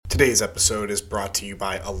Today's episode is brought to you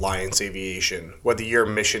by Alliance Aviation. Whether your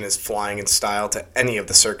mission is flying in style to any of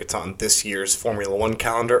the circuits on this year's Formula One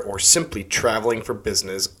calendar or simply traveling for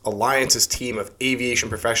business, Alliance's team of aviation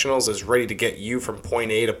professionals is ready to get you from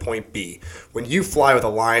point A to point B. When you fly with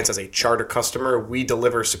Alliance as a charter customer, we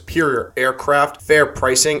deliver superior aircraft, fair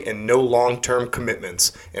pricing, and no long-term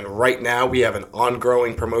commitments. And right now, we have an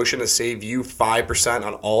ongoing promotion to save you 5%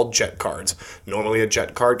 on all jet cards. Normally, a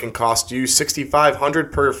jet card can cost you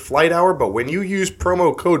 $6,500 per flight hour, but when you use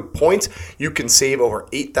promo code POINTS, you can save over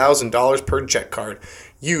 $8,000 per jet card.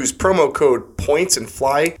 Use promo code POINTS and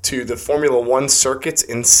fly to the Formula One circuits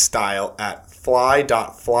in style at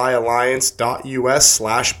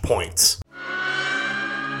fly.flyalliance.us/points.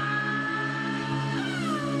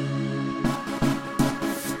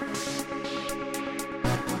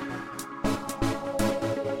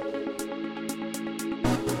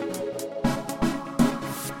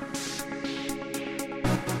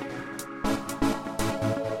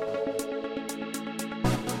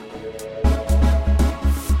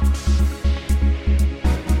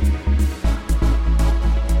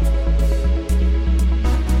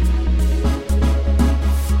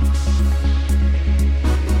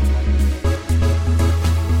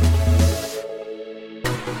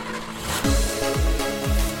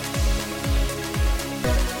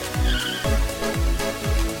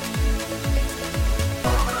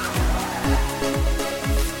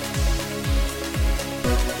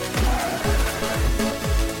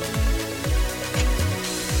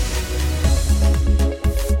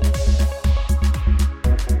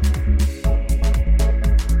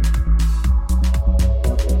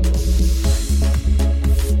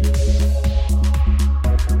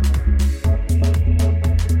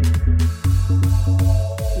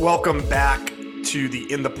 Welcome back to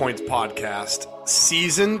the In the Points podcast,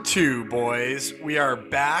 season 2, boys. We are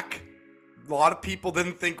back. A lot of people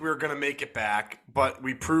didn't think we were going to make it back, but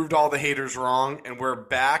we proved all the haters wrong, and we're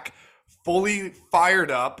back fully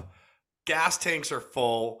fired up. Gas tanks are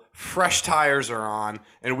full, fresh tires are on,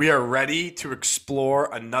 and we are ready to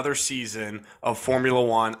explore another season of Formula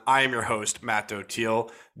One. I am your host, Matt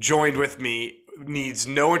Dotiel. Joined with me, needs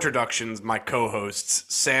no introductions, my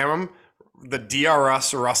co-hosts, Sam the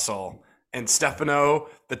DRS Russell, and Stefano,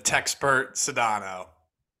 the Techspert Sedano.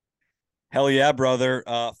 Hell yeah, brother.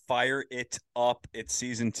 Fire it up. It's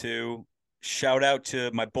season 2. Shout out to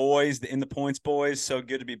my boys, the In the Points boys. So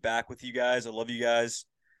good to be back with you guys. I love you guys.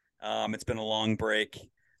 It's been a long break.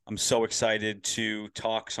 I'm so excited to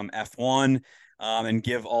talk some F1 and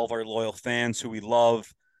give all of our loyal fans who we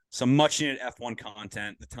love some much needed F1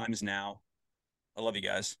 content. The time is now. I love you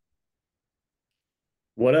guys.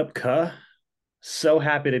 What up, cuh? So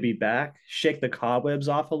happy to be back. Shake the cobwebs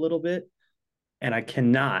off a little bit. And I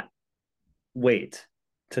cannot wait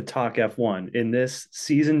to talk F1 in this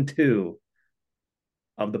season 2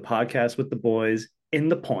 of the podcast with the boys, In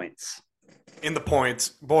the Points. In the Points.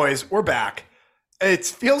 Boys, we're back. It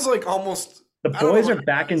feels like almost... The boys are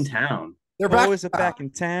back in town. They're boys are back in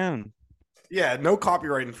town. Yeah, no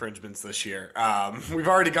copyright infringements this year. We've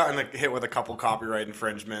already gotten hit with a couple copyright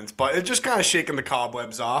infringements, but it's just kind of shaking the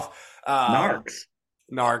cobwebs off.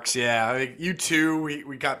 Narcs, yeah. U2,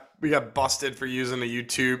 we got busted for using a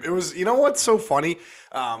YouTube. It was, you know what's so funny?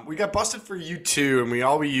 We got busted for U2, and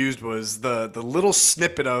all we used was the little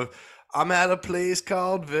snippet of "I'm at a place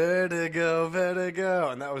called Vertigo,"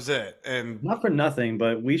 and that was it. And not for nothing,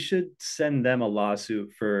 but we should send them a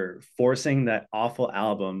lawsuit for forcing that awful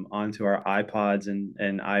album onto our iPods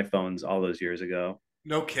and iPhones all those years ago.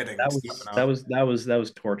 No kidding. That was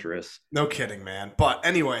torturous. No kidding, man. But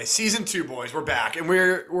anyway, season 2, boys, we're back, and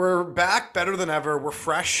we're back better than ever. We're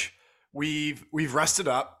fresh. We've rested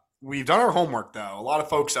up. We've done our homework, though. A lot of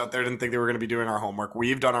folks out there didn't think they were going to be doing our homework.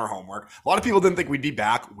 We've done our homework. A lot of people didn't think we'd be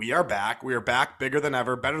back. We are back. We are back bigger than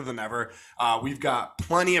ever, better than ever. We've got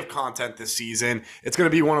plenty of content this season. It's going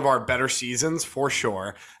to be one of our better seasons for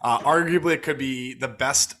sure. Arguably, it could be the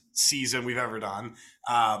best season we've ever done.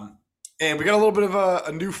 And we got a little bit of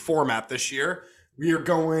a new format this year. We are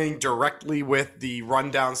going directly with the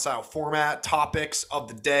rundown style format, topics of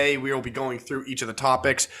the day. We will be going through each of the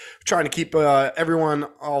topics, trying to keep everyone,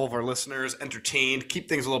 all of our listeners, entertained, keep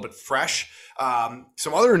things a little bit fresh.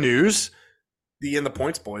 Some other news, the In the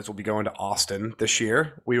Points boys will be going to Austin this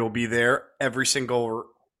year. We will be there every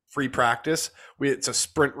single free practice. It's a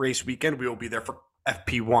sprint race weekend. We will be there for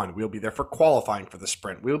FP1. We'll be there for qualifying for the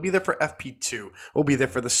sprint. We'll be there for FP2. We'll be there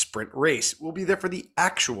for the sprint race. We'll be there for the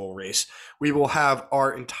actual race. We will have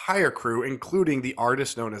our entire crew, including the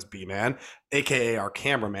artist known as B-Man, aka our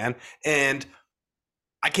cameraman. And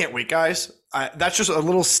I can't wait, guys. That's just a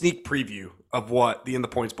little sneak preview of what the In the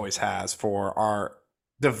Points Boys has for our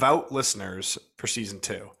devout listeners for season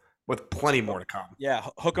 2 with plenty more to come. Yeah,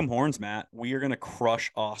 hook 'em horns, Matt. We are gonna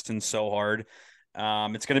crush Austin so hard.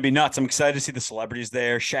 It's gonna be nuts. I'm excited to see the celebrities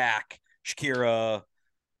there. Shaq, Shakira,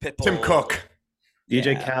 Tim Pitbull, Cook,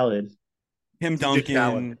 DJ yeah, Khaled. Tim DJ Khaled.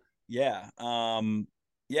 Duncan. Yeah.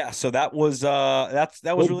 Yeah, so that was that was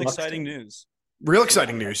Will really Buxton. exciting news. Real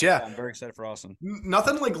exciting news, yeah. I'm very excited for Austin.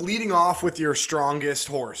 Nothing like leading off with your strongest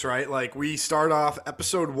horse, right? Like we start off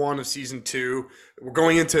episode 1 of season 2. We're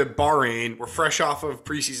going into Bahrain. We're fresh off of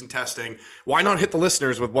preseason testing. Why not hit the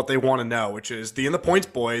listeners with what they want to know, which is the In the Points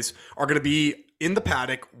boys are going to be in the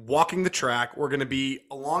paddock, walking the track. We're going to be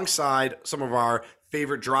alongside some of our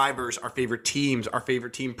favorite drivers, our favorite teams, our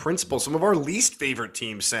favorite team principals, some of our least favorite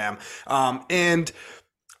teams, Sam. And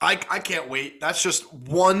I can't wait. That's just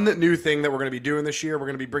one new thing that we're going to be doing this year. We're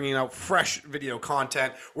going to be bringing out fresh video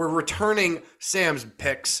content. We're returning Sam's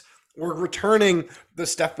picks. We're returning the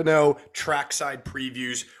Stefano trackside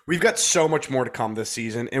previews. We've got so much more to come this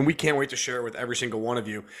season, and we can't wait to share it with every single one of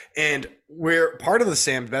you. And we're part of the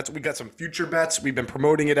Sam's Bets. We got some future bets. We've been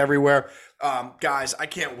promoting it everywhere. Guys, I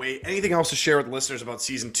can't wait. Anything else to share with the listeners about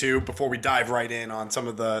season 2 before we dive right in on some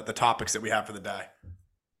of the topics that we have for the day?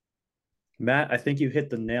 Matt, I think you hit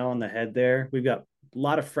the nail on the head there. We've got a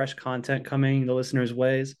lot of fresh content coming the listeners'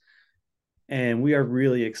 ways, and we are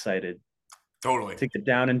really excited Totally. to get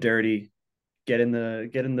down and dirty, get in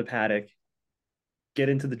the paddock, get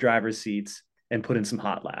into the driver's seats, and put in some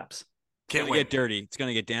hot laps. Can't It's gonna wait. get dirty. It's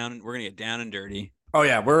gonna get down. We're gonna get down and dirty. Oh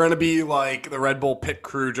yeah, we're gonna be like the Red Bull pit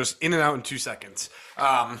crew, just in and out in 2 seconds.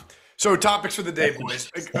 So topics for the day, boys.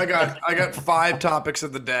 I got 5 topics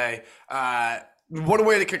of the day. What a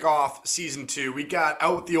way to kick off season 2. We got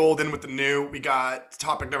out with the old, in with the new. We got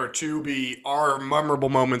topic number 2 be our memorable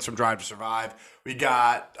moments from Drive to Survive. We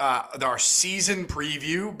got our season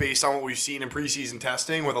preview based on what we've seen in preseason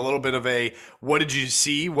testing with a little bit of a what did you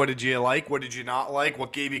see, what did you like, what did you not like,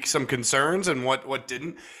 what gave you some concerns and what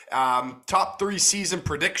didn't. Top 3 season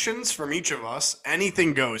predictions from each of us.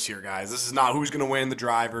 Anything goes here, guys. This is not who's going to win the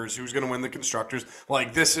drivers, who's going to win the constructors.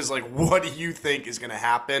 Like, this is like, what do you think is going to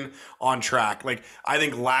happen on track? Like, I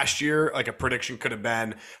think last year, like a prediction could have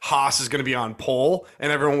been Haas is going to be on pole,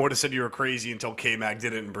 and everyone would have said you were crazy until K-Mag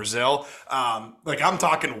did it in Brazil. Like, I'm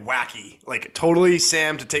talking wacky, like totally,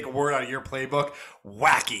 Sam, to take a word out of your playbook,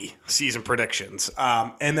 wacky season predictions.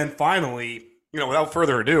 And then finally, without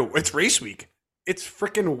further ado, it's race week. It's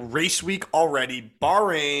freaking race week already.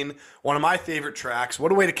 Bahrain, one of my favorite tracks.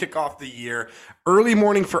 What a way to kick off the year. Early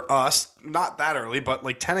morning for us. Not that early, but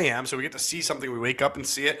like 10 a.m. So we get to see something. We wake up and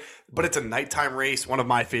see it. But it's a nighttime race. One of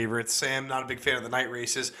my favorites. Sam, not a big fan of the night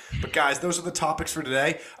races. But guys, those are the topics for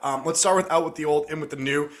today. Let's start with out with the old, in with the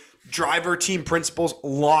new. Driver team principals.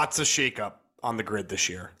 Lots of shakeup on the grid this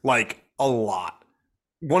year. Like a lot.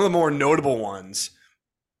 One of the more notable ones.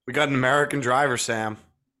 We got an American driver, Sam.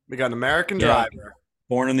 We got an American driver.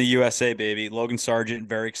 Born in the USA, baby. Logan Sargent.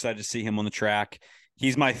 Very excited to see him on the track.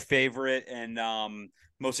 He's my favorite and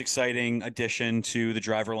most exciting addition to the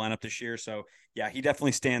driver lineup this year. So yeah, he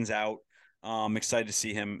definitely stands out. Excited to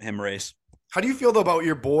see him race. How do you feel though about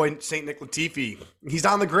your boy Saint Nick Latifi? He's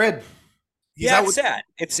on the grid. It's sad.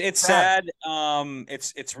 It's sad.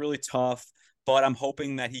 It's really tough. But I'm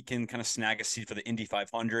hoping that he can kind of snag a seat for the Indy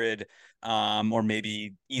 500, or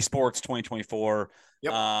maybe esports 2024.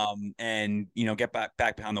 Yep. And get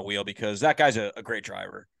back behind the wheel because that guy's a great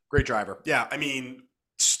driver. Great driver. Yeah, I mean,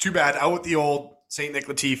 it's too bad. Out with the old Saint Nick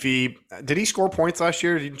Latifi. Did he score points last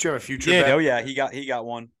year? Didn't you have a future? Yeah. bet? Oh yeah, he got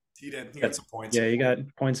one. He did. He got some points. Yeah, you got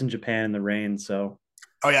points in Japan in the rain. So,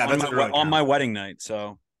 Oh yeah, that's on my wedding night.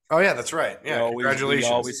 So Oh yeah, that's right. Yeah, congratulations.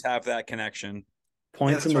 We always have that connection.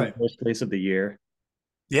 points in right. the first place of the year.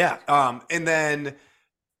 Yeah. And then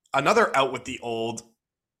another out with the old,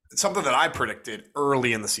 something that I predicted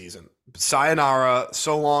early in the season. Sayonara,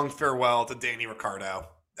 so long farewell to Danny Ricciardo.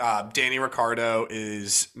 Danny Ricciardo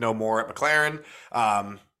is no more at McLaren.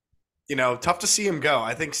 Tough to see him go.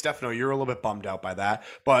 I think, Stefano, you're a little bit bummed out by that.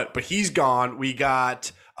 But he's gone. We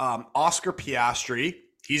got Oscar Piastri.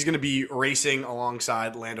 He's going to be racing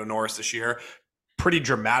alongside Lando Norris this year. Pretty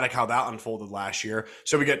dramatic how that unfolded last year.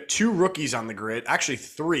 So we got 2 rookies on the grid. Actually,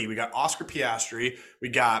 3. We got Oscar Piastri. We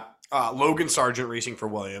got Logan Sargent racing for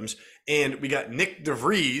Williams. And we got Nick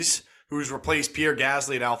DeVries, who's replaced Pierre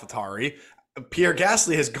Gasly at AlphaTauri. Pierre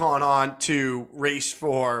Gasly has gone on to race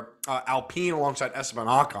for Alpine alongside Esteban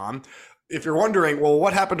Ocon. if you're wondering, well,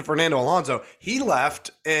 what happened to Fernando Alonso? He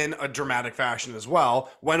left in a dramatic fashion as well,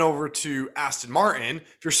 went over to Aston Martin.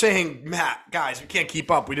 If you're saying, Matt, guys, we can't keep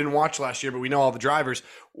up. We didn't watch last year, but we know all the drivers.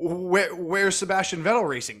 Where's Sebastian Vettel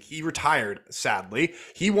racing? He retired, sadly.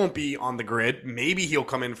 He won't be on the grid. Maybe he'll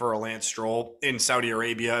come in for a Lance Stroll in Saudi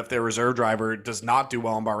Arabia if their reserve driver does not do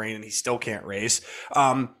well in Bahrain and he still can't race.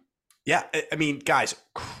 Yeah, I mean, guys,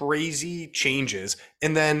 crazy changes.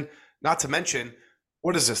 And then, not to mention,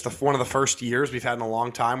 what is this? One of the first years we've had in a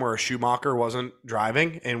long time where a Schumacher wasn't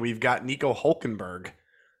driving, and we've got Nico Hulkenberg,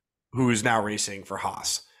 who's now racing for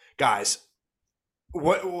Haas. Guys,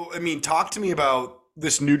 talk to me about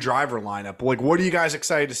this new driver lineup. Like, what are you guys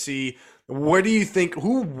excited to see? What do you think?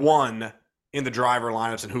 Who won in the driver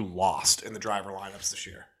lineups and who lost in the driver lineups this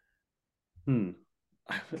year?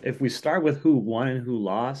 If we start with who won and who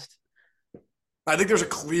lost, I think there's a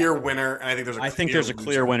clear winner, and I think there's a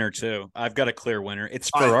clear winner too. I've got a clear winner. It's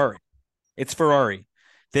Ferrari. It's Ferrari.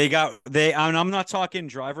 I'm not talking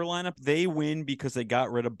driver lineup. They win because they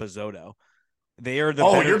got rid of Bizotto. They are the.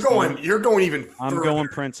 Oh, you're going even further. I'm going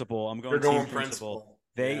principal. I'm going team principal.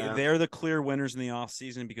 They're the clear winners in the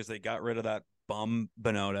offseason because they got rid of that bum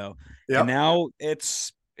Binotto. Yep. And now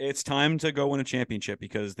it's time to go win a championship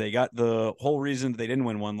because they got the whole reason they didn't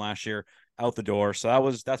win one last year out the door.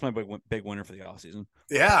 So that's my big winner for the offseason.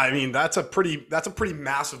 Yeah, I mean that's a pretty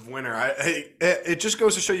massive winner. It just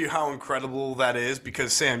goes to show you how incredible that is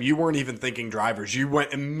because Sam, you weren't even thinking drivers. You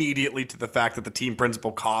went immediately to the fact that the team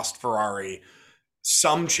principal cost Ferrari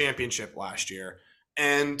some championship last year,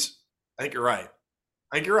 and I think you're right.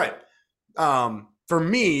 For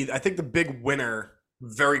me, I think the big winner,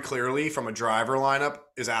 very clearly from a driver lineup,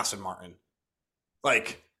 is Aston Martin.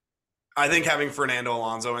 Like, I think having Fernando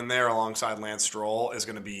Alonso in there alongside Lance Stroll is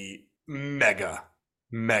going to be mega.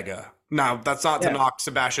 Now, that's not to knock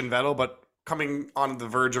Sebastian Vettel, but coming on the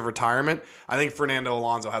verge of retirement, I think Fernando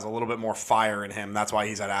Alonso has a little bit more fire in him. That's why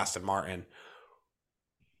he's at Aston Martin.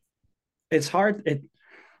 It's hard.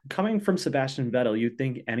 Coming from Sebastian Vettel, you'd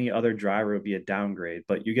think any other driver would be a downgrade,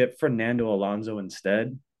 but you get Fernando Alonso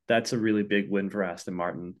instead. That's a really big win for Aston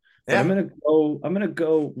Martin. But I'm gonna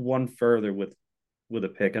go one further with a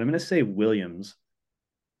pick, and I'm gonna say Williams.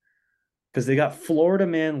 Because they got Florida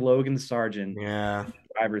man Logan Sargent in the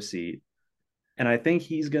driver's seat. And I think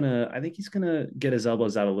he's gonna get his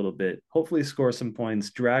elbows out a little bit, hopefully score some points,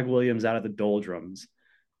 drag Williams out of the doldrums.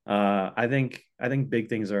 I think big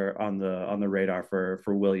things are on the radar for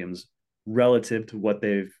Williams relative to what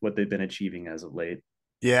they've been achieving as of late.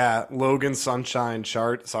 Yeah, Logan Sunshine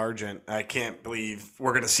Sargent. I can't believe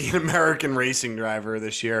we're going to see an American racing driver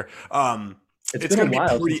this year. It's been a while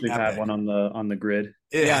since we've had one on the grid.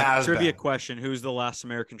 It has trivia question: who's the last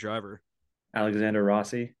American driver? Alexander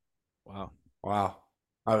Rossi. Wow.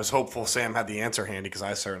 I was hopeful Sam had the answer handy because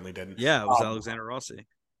I certainly didn't. Yeah, it was Alexander Rossi.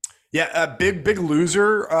 Yeah, a big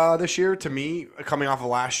loser this year to me, coming off of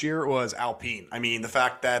last year, was Alpine. I mean, the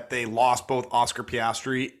fact that they lost both Oscar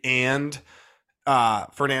Piastri and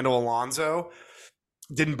Fernando Alonso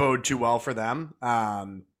didn't bode too well for them.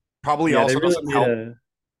 Probably also doesn't help.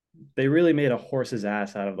 They really made a horse's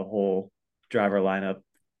ass out of the whole driver lineup.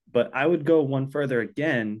 But I would go one further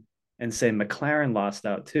again and say McLaren lost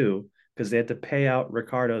out too because they had to pay out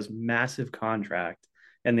Ricciardo's massive contract.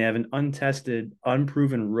 And they have an untested,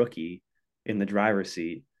 unproven rookie in the driver's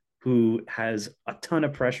seat who has a ton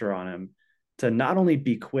of pressure on him to not only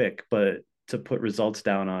be quick, but to put results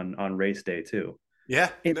down on race day too. Yeah.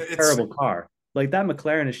 It's a terrible car. Like that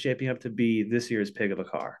McLaren is shaping up to be this year's pig of a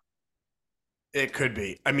car. It could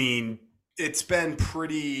be. I mean, it's been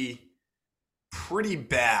pretty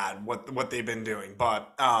bad what they've been doing,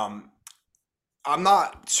 but I'm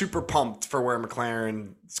not super pumped for where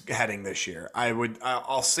McLaren's heading this year.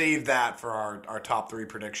 I'll save that for our top three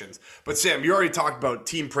predictions. But Sam, you already talked about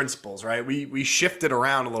team principles, right? We shifted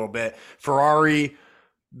around a little bit. Ferrari,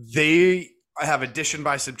 they have addition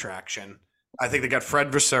by subtraction. I think they got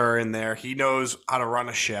Fred Vasseur in there. He knows how to run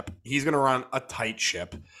a ship. He's going to run a tight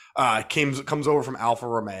ship. Comes over from Alfa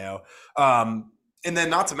Romeo. And then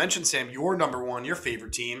not to mention, Sam, your number one, your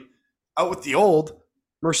favorite team, out with the old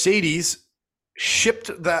Mercedes,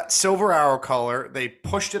 shipped that silver arrow color. They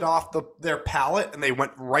pushed it off their palette, and they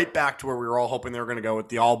went right back to where we were all hoping they were going to go with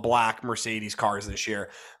the all black Mercedes cars this year.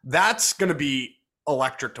 That's going to be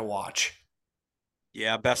electric to watch.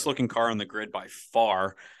 Yeah, best looking car on the grid by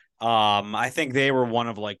far. I think they were one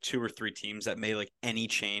of like 2 or 3 teams that made like any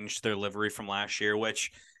change to their livery from last year,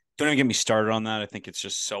 which don't even get me started on that. I think it's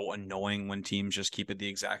just so annoying when teams just keep it the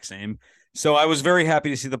exact same. So I was very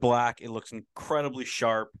happy to see the black. It looks incredibly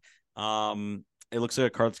sharp. It looks like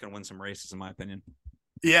a car that's going to win some races, in my opinion.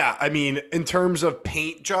 Yeah, I mean, in terms of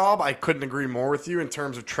paint job, I couldn't agree more with you. In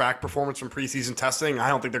terms of track performance from preseason testing, I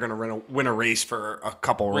don't think they're going to win a race for a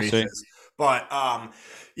couple We'll see. races. But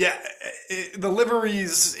yeah, the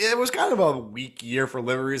liveries, it was kind of a weak year for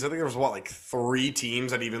liveries. I think there was like 3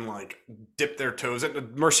 teams that even like dipped their toes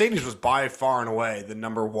in. Mercedes was by far and away the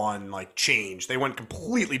number one like change. They went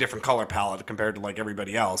completely different color palette compared to like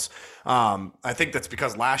everybody else. I think that's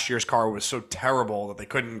because last year's car was so terrible that they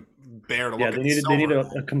couldn't bear to look Yeah, at they the needed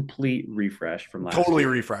silver. a complete refresh from last Totally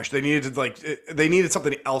year. refreshed. They needed to they needed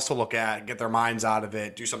something else to look at, get their minds out of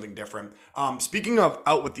it, do something different. Speaking of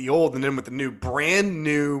out with the old and in with the new, brand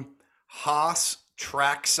new Haas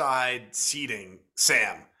trackside seating.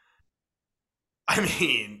 Sam, I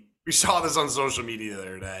mean, we saw this on social media the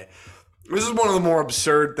other day. This is one of the more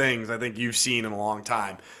absurd things I think you've seen in a long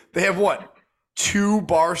time. They have what, 2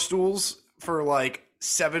 bar stools for like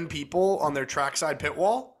 7 people on their trackside pit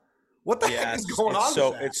wall? What the heck is Yes, going on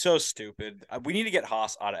with that? it's so stupid. We need to get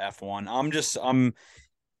Haas out of F1.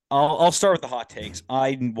 I'll start with the hot takes.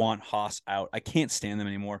 I want Haas out. I can't stand them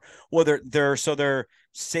anymore. Well, they're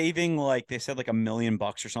saving like they said like $1 million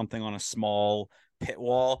or something on a small pit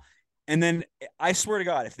wall. And then I swear to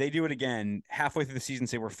God, if they do it again halfway through the season,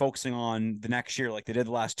 say we're focusing on the next year like they did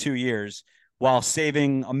the last 2 years, while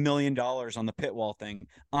saving $1 million on the pit wall thing,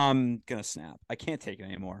 I'm gonna snap. I can't take it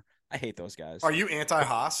anymore. I hate those guys. Are you anti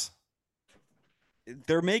Haas?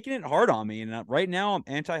 They're making it hard on me, and right now I'm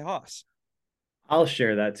anti-Haas. I'll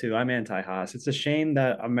share that too. I'm anti Haas. It's a shame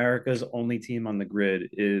that America's only team on the grid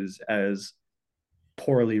is as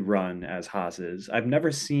poorly run as Haas is. I've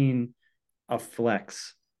never seen a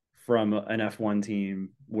flex from an F1 team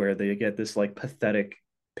where they get this like pathetic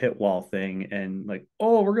pit wall thing and like,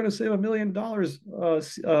 oh, we're going to save $1 million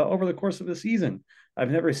over the course of the season.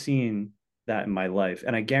 I've never seen that in my life.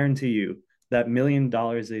 And I guarantee you that $1 million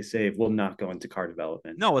they save will not go into car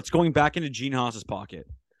development. No, it's going back into Gene Haas's pocket.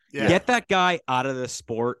 Yeah. Get that guy out of the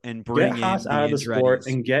sport and bring Get Haas in out of the sport Andretti's.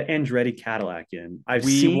 and get Andretti Cadillac in.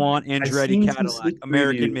 We want Andretti Cadillac,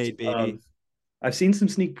 American made, baby. I've seen some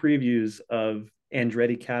sneak previews of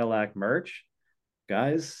Andretti Cadillac merch.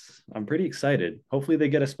 Guys, I'm pretty excited. Hopefully they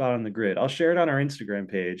get a spot on the grid. I'll share it on our Instagram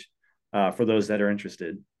page for those that are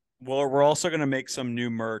interested. Well, we're also going to make some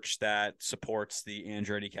new merch that supports the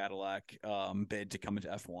Andretti Cadillac bid to come into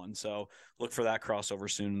F1. So look for that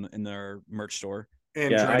crossover soon in their merch store.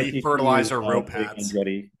 Andretti fertilizer row pads.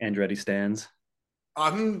 Andretti stands.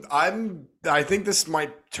 I think this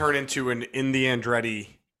might turn into an in the Andretti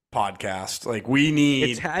podcast. Like we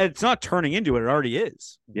need. It's not turning into it. It already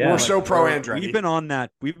is. Yeah, we're so pro Andretti. We've been on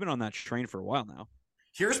that train for a while now.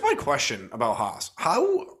 Here's my question about Haas: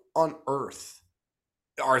 how on earth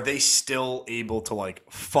are they still able to like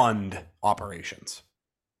fund operations?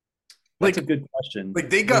 That's a good question. Like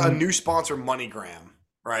they got a new sponsor, MoneyGram,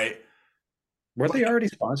 right? Weren't they already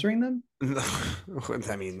sponsoring them?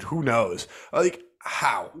 I mean, who knows? Like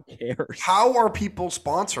how? Who cares? How are people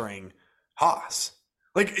sponsoring Haas?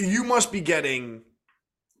 Like you must be getting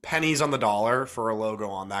pennies on the dollar for a logo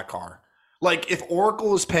on that car. Like if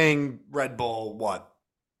Oracle is paying Red Bull what?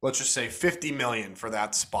 Let's just say 50 million for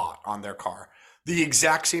that spot on their car. The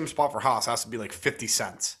exact same spot for Haas has to be like 50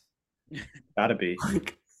 cents. Gotta be.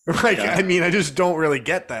 Yeah. I mean, I just don't really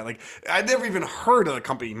get that. Like I'd never even heard of the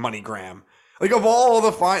company MoneyGram. Like of all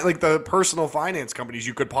the the personal finance companies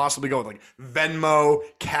you could possibly go with, like Venmo,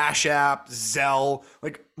 Cash App, Zelle,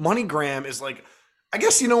 like MoneyGram is like, I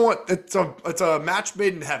guess you know what? It's a match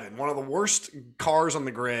made in heaven. One of the worst cars on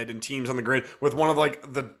the grid and teams on the grid with one of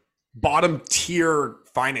like the bottom tier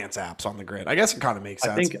finance apps on the grid. I guess it kind of makes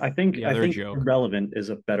sense. I think irrelevant is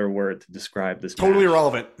a better word to describe this. Totally match.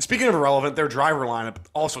 irrelevant. Speaking of irrelevant, their driver lineup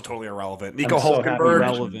also totally irrelevant. Nico so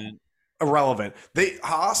Hulkenberg, irrelevant.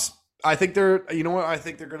 Haas. I think you know what I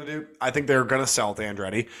think they're going to do? I think they're going to sell to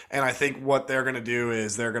Andretti. And I think what they're going to do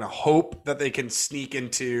is they're going to hope that they can sneak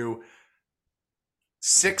into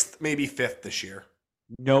 6th, maybe 5th this year.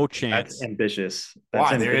 No chance. That's ambitious.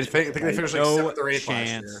 Why? I think they finished like 7th or 8th last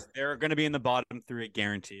year. They're going to be in the bottom 3,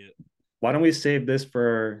 guarantee it. Why don't we save this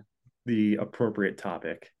for the appropriate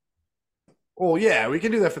topic? Well, yeah, we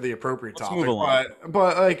can do that for the appropriate topic.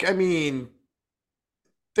 But like, I mean,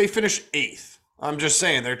 they finished 8th. I'm just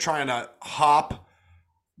saying they're trying to hop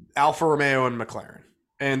Alfa Romeo and McLaren,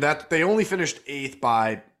 and that they only finished 8th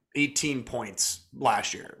by 18 points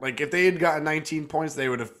last year. Like if they had gotten 19 points, they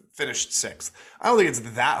would have finished 6th. I don't think it's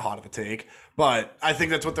that hot of a take, but I think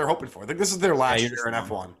that's what they're hoping for. I think this is their last year in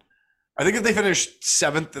F1. I think if they finish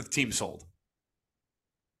 7th, the team sold.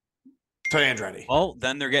 to Andretti. Well,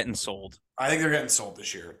 then they're getting sold. I think they're getting sold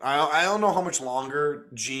this year. I don't know how much longer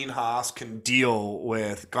Gene Haas can deal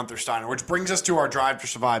with Gunther Steiner, which brings us to our Drive to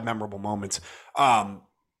Survive memorable moments. Here's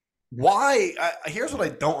what I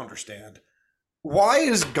don't understand. Why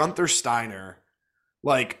is Gunther Steiner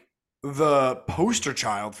like the poster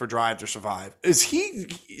child for Drive to Survive?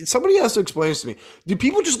 Somebody has to explain this to me. Do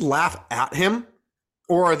people just laugh at him,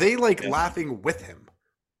 or are they like laughing with him?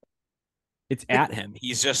 It's at him.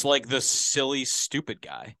 He's just like the silly, stupid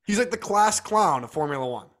guy. He's like the class clown of Formula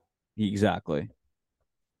One. Exactly.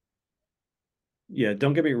 Yeah,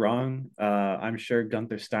 don't get me wrong. I'm sure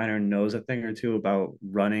Gunther Steiner knows a thing or two about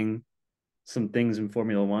running some things in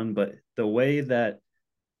Formula One, but the way that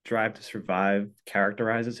Drive to Survive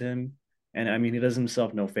characterizes him, and I mean, he does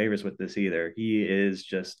himself no favors with this either. He is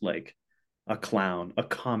just like a clown, a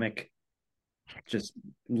comic, just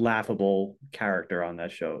laughable character on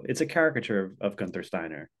that show. It's a caricature of Gunther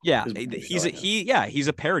Steiner. Yeah, he's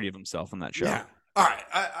a parody of himself on that show. Yeah. All right.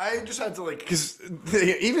 I just had to because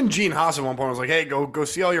even Gene Haas at one point was like, "Hey, go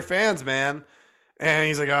see all your fans, man." And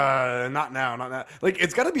he's like, not now, not now. Like,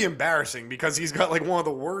 it's got to be embarrassing because he's got like one of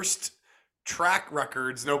the worst track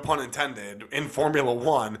records, no pun intended, in Formula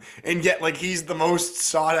One. And yet, like, he's the most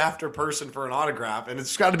sought after person for an autograph. And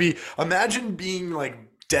it's got to be, imagine being like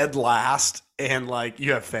dead last and like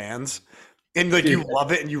you have fans and like you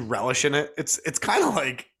love it and you relish in it. It's kind of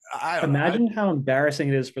like, I don't Imagine know. how embarrassing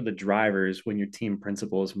it is for the drivers when your team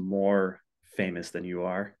principal is more famous than you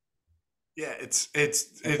are. Yeah, it's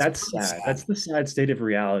That's sad. That's the sad state of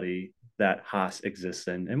reality that Haas exists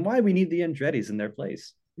in, and why we need the Andrettis in their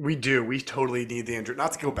place. We do. We totally need the injury.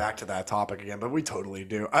 Not to go back to that topic again, but we totally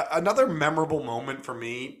do. Another memorable moment for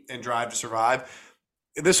me in Drive to Survive.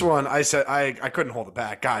 This one, I said I couldn't hold it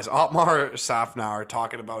back, guys. Otmar Safnauer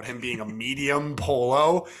talking about him being a medium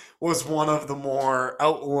polo was one of the more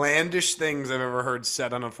outlandish things I've ever heard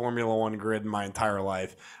said on a Formula One grid in my entire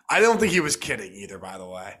life. I don't think he was kidding either, by the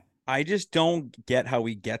way. I just don't get how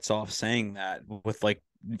he gets off saying that with like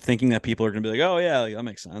thinking that people are going to be like, oh yeah, like, that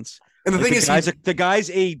makes sense. And the like, thing is, the guy's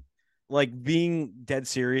a like being dead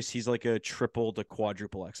serious. He's like a triple to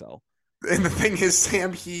quadruple XL. And the thing is,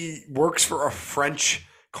 Sam, he works for a French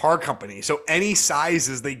car company. So any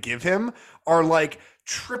sizes they give him are like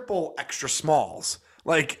triple extra smalls.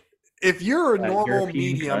 Like if you're a normal European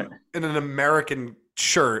medium cut. in an American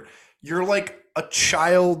shirt, you're like a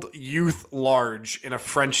child youth large in a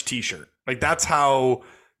French t-shirt. Like that's how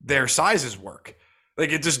their sizes work.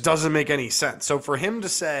 Like it just doesn't make any sense. So for him to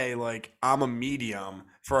say like I'm a medium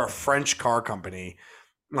for a French car company,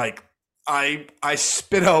 like I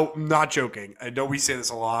spit out, not joking. I know we say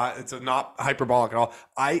this a lot. It's not hyperbolic at all.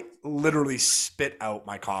 I literally spit out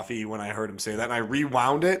my coffee when I heard him say that, and I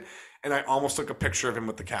rewound it, and I almost took a picture of him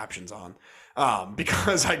with the captions on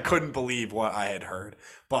because I couldn't believe what I had heard.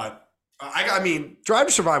 But I mean, Drive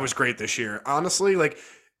to Survive was great this year. Honestly, like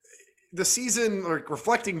the season, like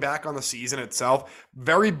reflecting back on the season itself,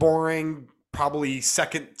 very boring. Probably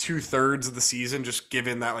second 2/3 of the season, just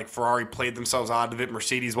given that like Ferrari played themselves out of it,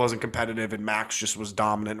 Mercedes wasn't competitive, and Max just was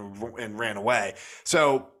dominant and ran away.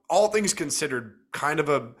 So all things considered, kind of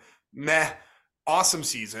a meh, awesome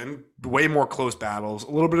season. Way more close battles,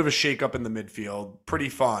 a little bit of a shakeup in the midfield, pretty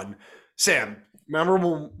fun. Sam,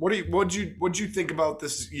 memorable. What'd you think about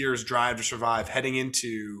this year's Drive to Survive heading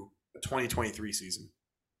into the 2023 season?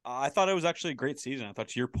 I thought it was actually a great season. I thought,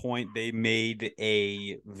 to your point, they made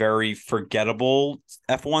a very forgettable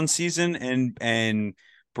F1 season and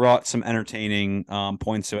brought some entertaining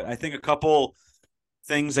points to it. I think a couple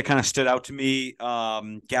things that kind of stood out to me.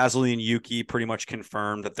 Gasly and Yuki pretty much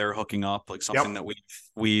confirmed that they're hooking up, like something that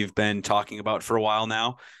we've been talking about for a while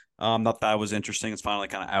now. Thought that was interesting. It's finally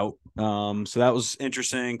kind of out. So that was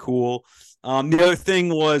interesting, cool. The other thing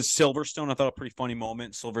was Silverstone. I thought a pretty funny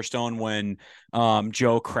moment. Silverstone when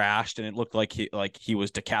Joe crashed and it looked like he was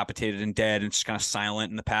decapitated and dead and just kind of silent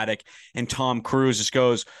in the paddock. And Tom Cruise just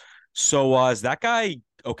goes, "So is that guy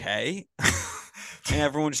okay?" And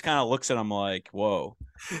everyone just kind of looks at him like, "Whoa."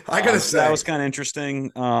 I gotta say that was kind of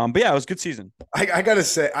interesting. But yeah, it was a good season. I gotta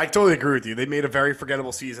say, I totally agree with you. They made a very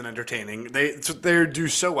forgettable season entertaining. They do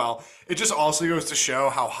so well. It just also goes to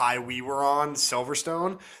show how high we were on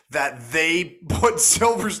Silverstone that they put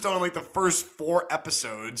Silverstone in like the first 4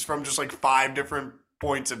 episodes from just like 5 different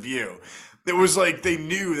points of view. It was like they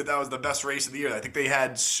knew that was the best race of the year. I think they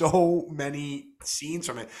had so many scenes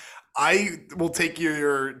from it. I will take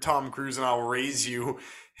your Tom Cruise and I'll raise you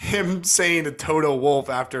him saying to Toto Wolff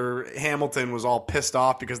after Hamilton was all pissed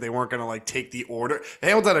off because they weren't going to like take the order.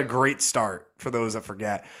 Hamilton had a great start for those that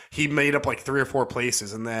forget. He made up like 3 or 4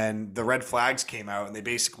 places, and then the red flags came out, and they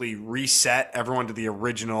basically reset everyone to the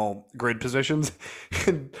original grid positions.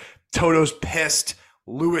 And Toto's pissed.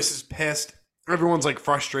 Lewis is pissed. Everyone's like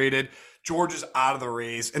frustrated. George is out of the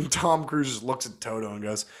race, and Tom Cruise just looks at Toto and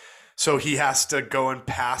goes, so he has to go and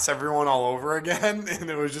pass everyone all over again. And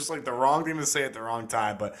it was just like the wrong thing to say at the wrong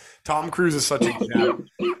time. But Tom Cruise is such a gem.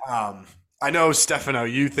 I know, Stefano,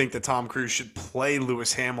 you think that Tom Cruise should play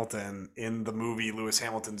Lewis Hamilton in the movie Lewis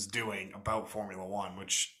Hamilton's doing about Formula One,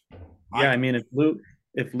 which I mean,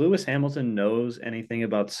 if Lewis Hamilton knows anything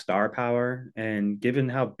about star power, and given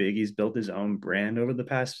how big he's built his own brand over the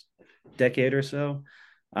past decade or so,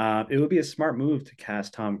 it would be a smart move to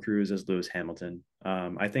cast Tom Cruise as Lewis Hamilton.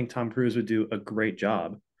 I think Tom Cruise would do a great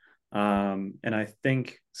job. And I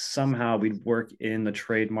think somehow we'd work in the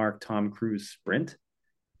trademark Tom Cruise sprint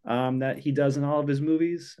that he does in all of his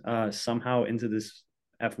movies somehow into this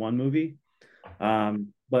F1 movie.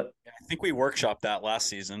 But I think we workshopped that last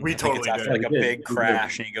season. We I think it's totally after did. like We a did. big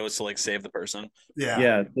crash and he goes to like save the person.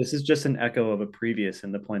 yeah, this is just an echo of a previous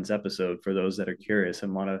In the Points episode for those that are curious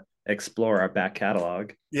and want to explore our back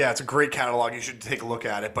catalog. Yeah, it's a great catalog. You should take a look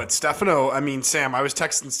at it. But Stefano, I mean, Sam, I was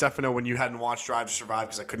texting Stefano when you hadn't watched Drive to Survive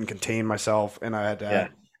because I couldn't contain myself, and I had to.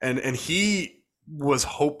 And he was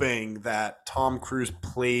hoping that Tom Cruise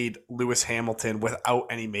played Lewis Hamilton without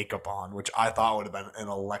any makeup on, which I thought would have been an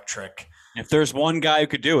electric. If there's one guy who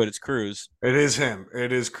could do it, it's Cruise. It is him.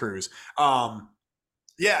 It is Cruise.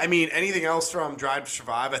 Yeah, I mean, anything else from Drive to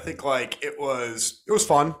Survive? I think like it was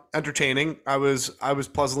fun, entertaining. I was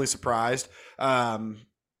pleasantly surprised.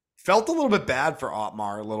 Felt a little bit bad for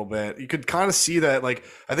Otmar a little bit. You could kind of see that, like,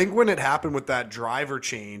 I think when it happened with that driver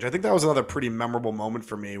change, I think that was another pretty memorable moment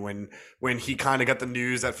for me when he kind of got the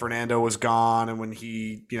news that Fernando was gone, and when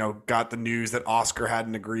he, got the news that Oscar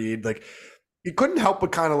hadn't agreed. Like, you couldn't help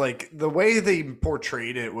but kind of like the way they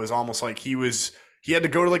portrayed it was almost like he had to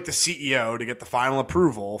go to like the CEO to get the final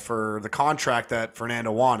approval for the contract that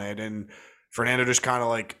Fernando wanted, and Fernando just kind of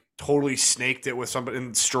like totally snaked it with somebody,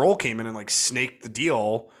 and Stroll came in and like snaked the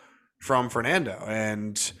deal from Fernando.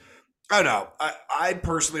 And I don't know, I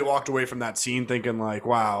personally walked away from that scene thinking like,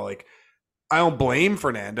 wow, like I don't blame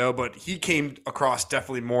Fernando, but he came across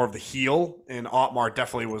definitely more of the heel, and Otmar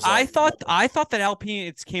definitely was. I thought that Alpine,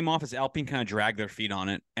 it came off as Alpine kind of dragged their feet on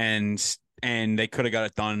it, and they could have got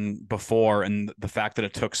it done before. And the fact that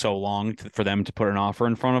it took so long for them to put an offer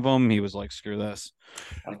in front of him, he was like, screw this.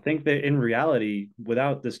 I think that in reality,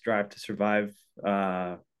 without this Drive to Survive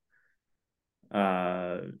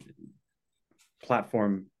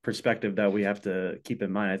platform perspective that we have to keep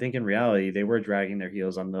in mind, I think in reality they were dragging their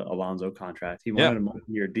heels on the Alonso contract. He wanted a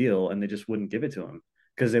multi-year deal, and they just wouldn't give it to him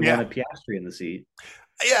because they wanted Piastri in the seat.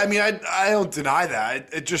 Yeah, I mean, I don't deny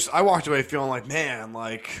that. It just, I walked away feeling like, man,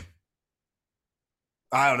 like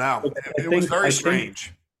I don't know. It was very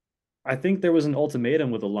strange. I think there was an ultimatum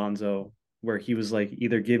with Alonso where he was like,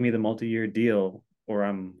 either give me the multi-year deal or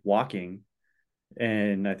I'm walking.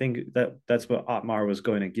 And I think that's what Otmar was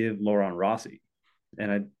going to give Laurent Rossi.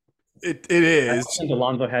 And it is. I don't think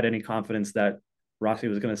Alonso had any confidence that Rossi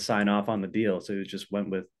was going to sign off on the deal, so he just went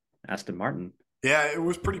with Aston Martin. Yeah, it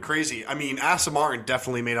was pretty crazy. I mean, Aston Martin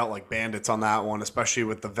definitely made out like bandits on that one, especially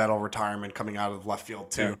with the Vettel retirement coming out of left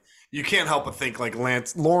field too. Yeah. You can't help but think like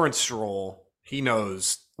Lawrence Stroll, he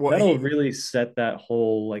knows what That'll really set that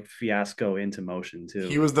whole like fiasco into motion too.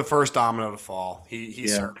 He was the first domino to fall. He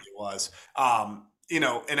certainly was.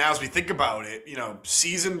 And as we think about it,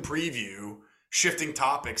 season preview, shifting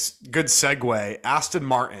topics, good segue. Aston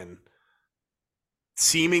Martin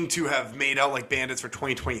seeming to have made out like bandits for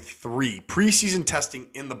 2023. Preseason testing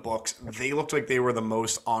in the books. They looked like they were the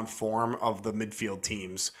most on form of the midfield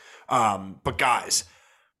teams. But guys,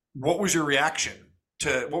 what was your reaction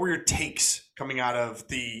to, what were your takes coming out of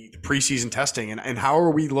the preseason testing, and how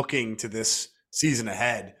are we looking to this season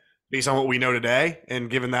ahead based on what we know today, and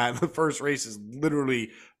given that the first race is literally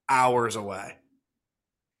hours away?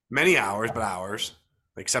 Many hours, but hours.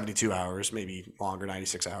 Like 72 hours, maybe longer,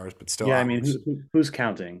 96 hours, but still. Yeah, hours. I mean, who's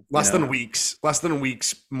counting? Less than weeks,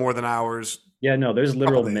 more than hours. Yeah, no, there's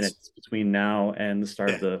literal minutes between now and the start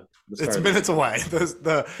of the start. It's minutes away.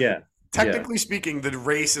 Technically Yeah. speaking, the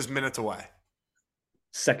race is minutes away.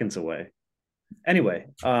 Seconds away. Anyway,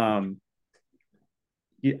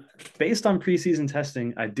 based on preseason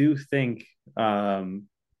testing, I do think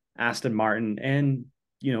Aston Martin and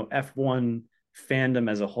F1 fandom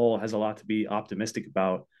as a whole has a lot to be optimistic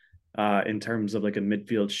about in terms of like a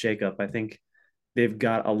midfield shakeup. I think they've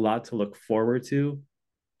got a lot to look forward to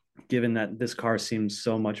given that this car seems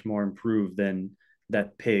so much more improved than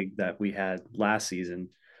that pig that we had last season.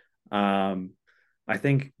 Um, I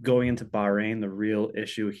think going into Bahrain, the real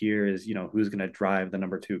issue here is, who's going to drive the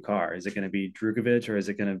number 2 car? Is it going to be Drukovic, or is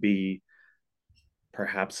it going to be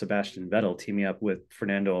perhaps Sebastian Vettel teaming up with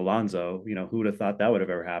Fernando Alonso? Who would have thought that would have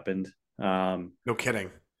ever happened? No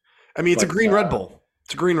kidding. I mean, it's a But green Red Bull.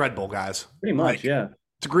 It's a green Red Bull, guys. pretty much, yeah.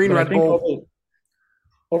 It's a green But I Red think Bull.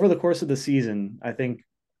 over the course of the season, I think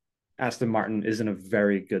Aston Martin is in a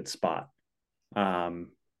very good spot.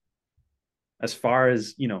 Um, as far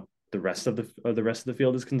as the rest of the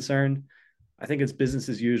field is concerned, I think it's business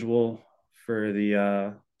as usual for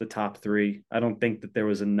the top three. I don't think that there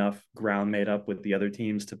was enough ground made up with the other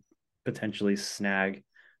teams to potentially snag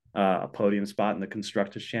a podium spot in the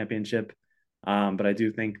constructors championship. But I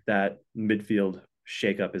do think that midfield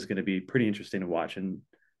shakeup is going to be pretty interesting to watch and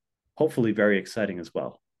hopefully very exciting as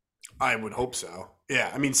well. I would hope so. Yeah.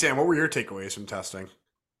 I mean, Sam, what were your takeaways from testing?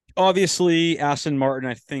 Obviously, Aston Martin,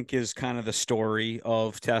 I think, is kind of the story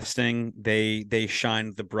of testing. They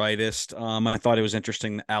shined the brightest. I thought it was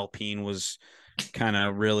interesting that Alpine was kind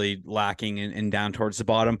of really lacking and down towards the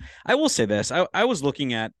bottom. I will say this. I was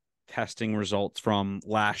looking at testing results from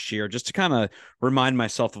last year just to kind of remind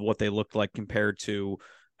myself of what they looked like compared to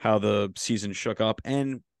how the season shook up.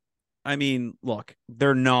 And I mean, look,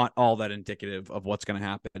 they're not all that indicative of what's going to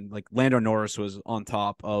happen. Like Lando Norris was on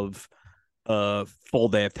top of a full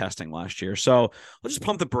day of testing last year. So let's just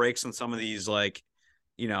pump the brakes on some of these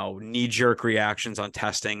knee-jerk reactions on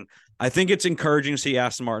testing. I think it's encouraging to see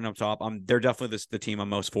Aston Martin up top. They're definitely the team I'm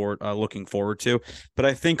most looking forward to. But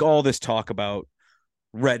I think all this talk about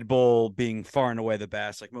Red Bull being far and away the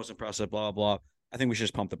best, like most impressive, blah, blah, blah. I think we should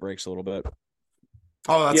just pump the brakes a little bit.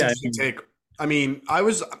 Oh, that's Yeah, a good take. I mean, I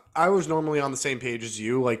was normally on the same page as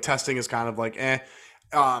you. Like testing is kind of like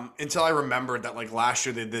until I remembered that like last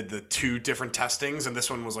year they did the 2 different testings and this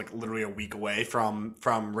one was like literally a week away from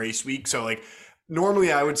race week. So like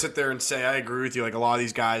normally I would sit there and say I agree with you. Like a lot of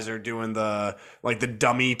these guys are doing the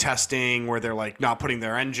dummy testing where they're like not putting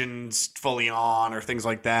their engines fully on or things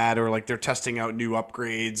like that, or like they're testing out new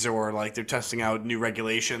upgrades or like they're testing out new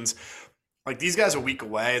regulations. Like these guys a week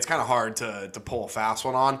away, it's kind of hard to pull a fast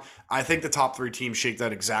one on. I think the top 3 teams shake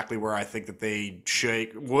that exactly where I think that they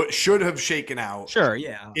should have shaken out. Sure,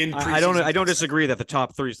 yeah. In I don't testing. disagree that the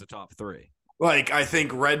top 3 is the top 3. Like I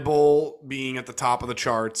think Red Bull being at the top of the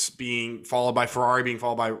charts, being followed by Ferrari, being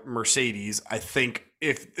followed by Mercedes. I think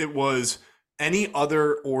if it was any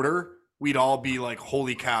other order, we'd all be like,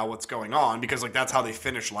 "Holy cow, what's going on?" Because like that's how they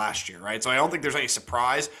finished last year, right? So I don't think there's any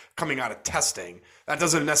surprise coming out of testing. That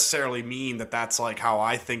doesn't necessarily mean that that's like how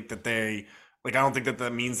I think that they like. I don't think that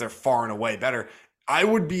that means they're far and away better. I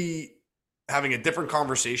would be having a different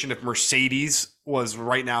conversation if Mercedes was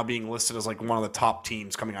right now being listed as like one of the top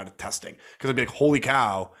teams coming out of testing, because I'd be like, holy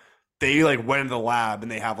cow, they like went into the lab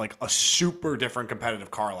and they have like a super different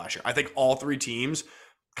competitive car last year. I think all 3 teams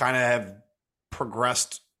kind of have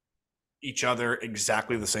progressed each other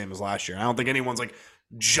exactly the same as last year. I don't think anyone's like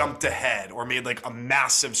jumped ahead or made like a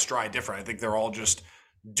massive stride different. I think they're all just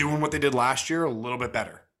doing what they did last year a little bit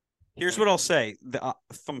better. Here's what I'll say.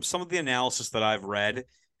 From some of the analysis that I've read,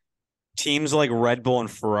 teams like Red Bull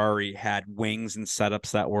and Ferrari had wings and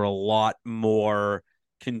setups that were a lot more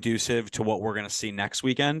conducive to what we're going to see next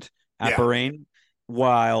weekend at Bahrain,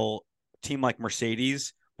 while a team like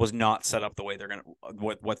Mercedes was not set up the way they're going to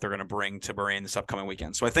what they're going to bring to Bahrain this upcoming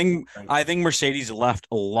weekend. So I think Mercedes left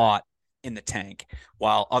a lot in the tank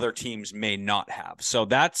while other teams may not have. So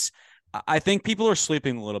I think people are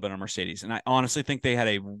sleeping a little bit on Mercedes, and I honestly think they had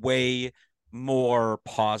a way more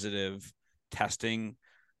positive testing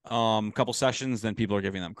couple sessions than people are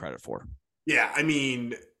giving them credit for. Yeah, I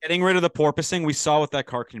mean, getting rid of the porpoising, we saw what that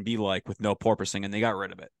car can be like with no porpoising, and they got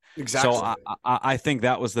rid of it. Exactly. So I think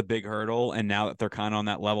that was the big hurdle, and now that they're kind of on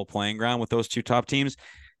that level playing ground with those 2 top teams,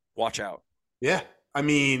 watch out. Yeah, I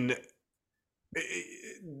mean,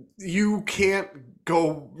 you can't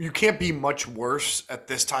be much worse at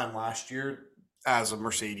this time last year as a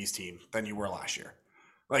Mercedes team than you were last year.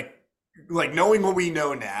 Like knowing what we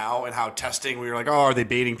know now and how testing, we were like, oh, are they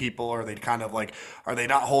baiting people? Or are they kind of like, are they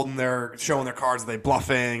not showing their cards? Are they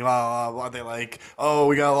bluffing? Blah, blah, blah. Are they like, oh,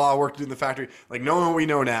 we got a lot of work to do in the factory? Like knowing what we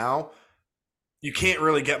know now, you can't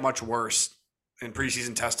really get much worse in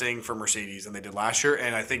preseason testing for Mercedes than they did last year.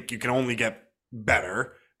 And I think you can only get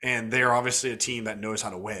better. And they're obviously a team that knows how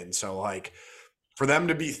to win. So like for them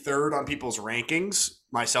to be 3rd on people's rankings,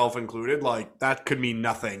 myself included, like that could mean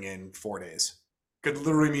nothing in 4 days. Could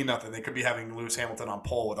literally mean nothing. They could be having Lewis Hamilton on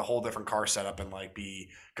pole with a whole different car setup and like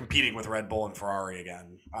be competing with Red Bull and Ferrari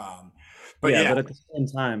again. But at the same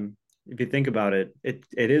time, if you think about it, it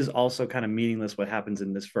is also kind of meaningless what happens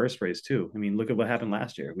in this first race too. I mean, look at what happened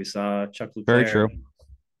last year. We saw Chuck Very Leclerc true.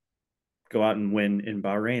 go out and win in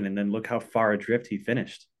Bahrain, and then look how far adrift he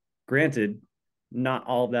finished. Granted, not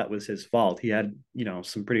all of that was his fault. He had,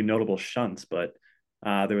 some pretty notable shunts, but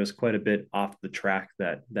there was quite a bit off the track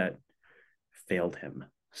that failed him,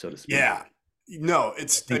 so to speak. Yeah. No, I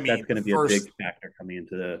it's, I think that's mean, going to be a first, big factor coming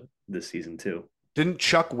into this season too. didn't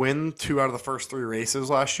Chuck win 2 out of the first 3 races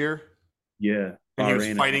last year? Yeah, And he was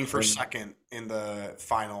Bahrain fighting and for Bahrain. second in the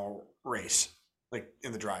final race, like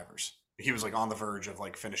in the drivers. He was like on the verge of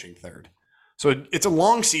like finishing third. So it's a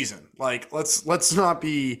long season. Like let's not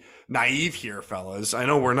be naive here, fellas. I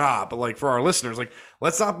know we're not, but like for our listeners, like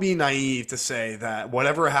let's not be naive to say that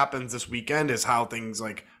whatever happens this weekend is how things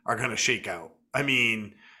like are going to shake out. I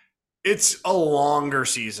mean, it's a longer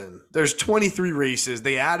season. There's 23 races.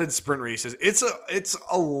 They added sprint races. There's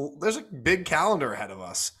a big calendar ahead of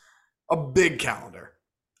us. A big calendar.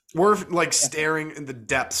 We're like staring in the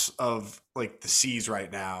depths of like the seas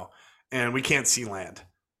right now, and we can't see land.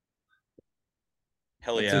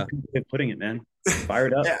 Hell That's yeah. a good way of putting it, man.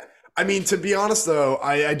 Fired up. Yeah. I mean, to be honest, though,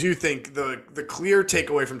 I do think the clear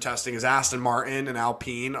takeaway from testing is Aston Martin and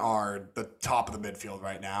Alpine are the top of the midfield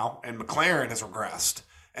right now, and McLaren has regressed.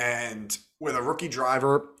 And with a rookie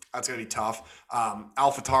driver, that's going to be tough.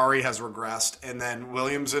 AlphaTauri has regressed, and then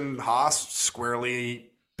Williams and Haas squarely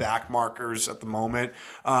back markers at the moment,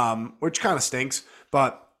 which kind of stinks.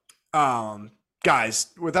 But guys,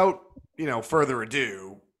 without further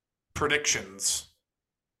ado, predictions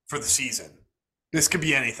for the season. This could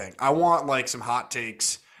be anything. I want like some hot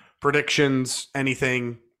takes, predictions,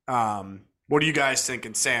 anything. What are you guys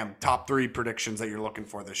thinking, Sam? Top 3 predictions that you're looking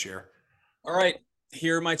for this year. All right.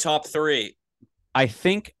 Here are my top 3. I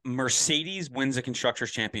think Mercedes wins a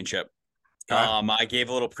constructors championship. Okay. I gave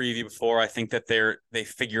a little preview before. I think that they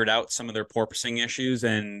figured out some of their porpoising issues,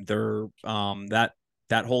 and they're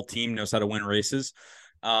that whole team knows how to win races.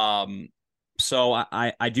 So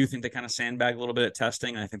I do think they kind of sandbag a little bit at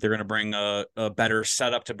testing. I think they're going to bring a better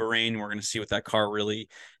setup to Bahrain. We're going to see what that car really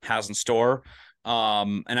has in store.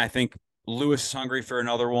 And I think Lewis is hungry for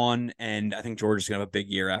another one, and I think George is going to have a big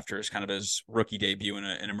year after his rookie debut in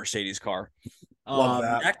a Mercedes car. Love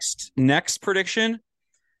that. Next prediction: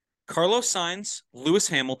 Carlos Sainz, Lewis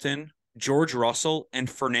Hamilton, George Russell, and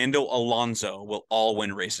Fernando Alonso will all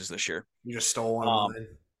win races this year. You just stole one of mine.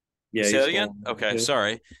 Yeah, Say you that stole again? one, Okay, too.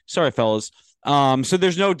 sorry, fellas. So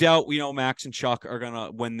there's no doubt we know Max and Chuck are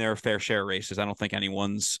gonna win their fair share of races. I don't think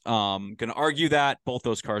anyone's gonna argue that. Both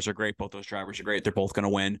those cars are great. Both those drivers are great. They're both gonna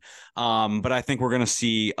win. But I think we're gonna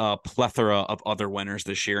see a plethora of other winners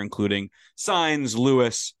this year, including Sainz,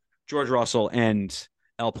 Lewis, George Russell, and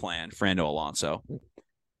El Plan, Fernando Alonso.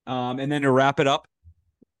 And then to wrap it up,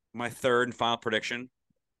 my third and final prediction: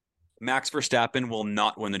 Max Verstappen will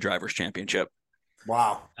not win the drivers' championship.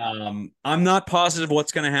 Wow. I'm not positive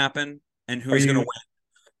what's going to happen and Are who's going to you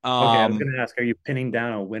win. okay? I was going to ask, are you pinning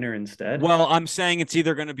down a winner instead? Well, I'm saying it's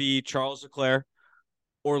either going to be Charles Leclerc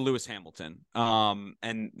or Lewis Hamilton.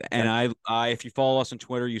 I if you follow us on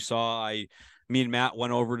Twitter, you saw me and Matt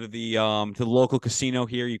went over to the local casino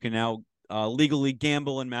here. You can now legally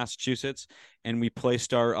gamble in Massachusetts, and we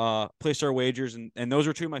placed our wagers, and those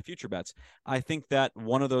are 2 of my future bets. I think that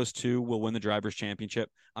one of those 2 will win the drivers'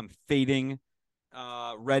 championship. I'm fading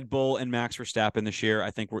Red Bull and Max Verstappen this year.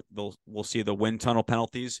 I think we'll see the wind tunnel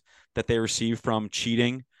penalties that they received from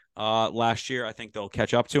cheating last year. I think they'll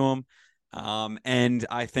catch up to them. And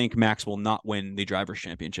I think Max will not win the drivers'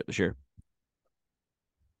 championship this year.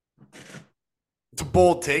 It's a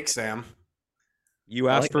bold take, Sam. You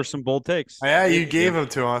asked like for it. some bold takes. Yeah, you gave them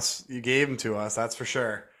to us. You gave them to us. That's for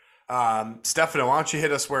sure. Stefano, why don't you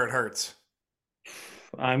hit us where it hurts?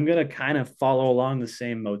 I'm going to kind of follow along the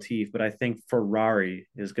same motif, but I think Ferrari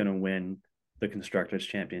is going to win the Constructors'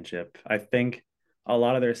 Championship. I think a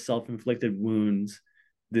lot of their self-inflicted wounds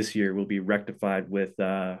this year will be rectified with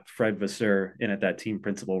Fred Vasseur in at that team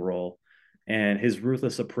principal role. And his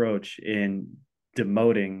ruthless approach in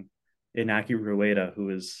demoting Inaki Rueda, who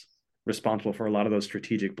is responsible for a lot of those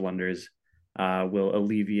strategic blunders, will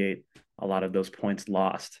alleviate a lot of those points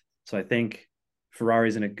lost. So I think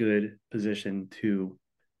Ferrari's in a good position to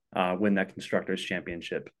win that Constructors'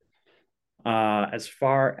 Championship. As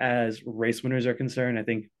far as race winners are concerned, I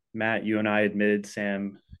think, Matt, you and I admitted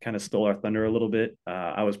Sam kind of stole our thunder a little bit.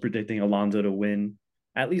 I was predicting Alonso to win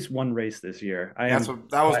at least one race this year. That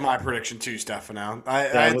was my prediction too, Stefano. I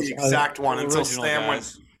had the exact one until original,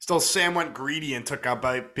 Still, Sam went greedy and took out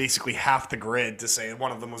by basically half the grid to say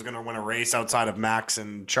one of them was going to win a race outside of Max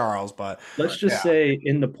and Charles. But Let's just say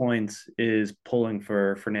in the points is pulling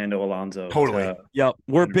for Fernando Alonso. Totally. Yep.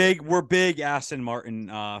 We're big Aston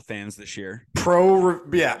Martin fans this year.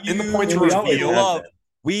 in the points reveal.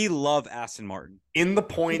 We love Aston Martin. In the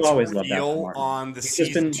points reveal on the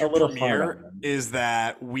season 2 premiere is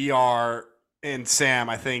that we are, and Sam,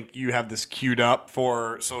 I think you have this queued up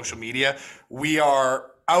for social media. We are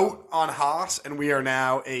out on Haas, and we are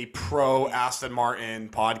now a pro Aston Martin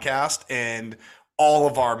podcast, and all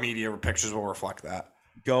of our media pictures will reflect that.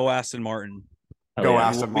 Go Aston Martin.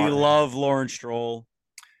 Aston Martin. We love Lawrence Stroll.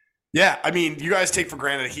 Yeah, I mean, you guys take for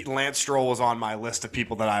granted Lance Stroll was on my list of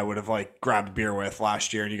people that I would have grabbed a beer with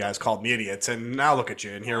last year, and you guys called me idiots, and now look at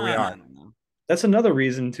you, and here we are. That's another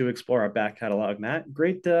reason to explore our back catalog, Matt.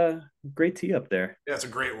 Great tee up there. Yeah, it's a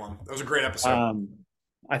great one. That was a great episode.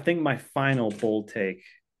 I think my final bold take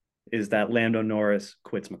is that Lando Norris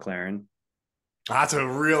quits McLaren. That's a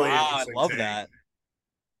really interesting I love take. that.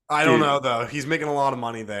 I don't know, though. He's making a lot of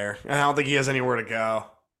money there, and I don't think he has anywhere to go.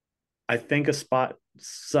 I think a spot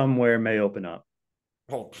somewhere may open up.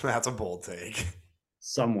 Well, that's a bold take.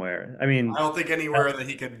 Somewhere. I mean, I don't think anywhere that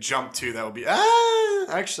he could jump to that would be.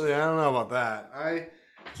 Actually, I don't know about that.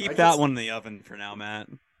 Keep that one in the oven for now, Matt.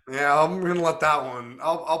 Yeah, I'm gonna let that one.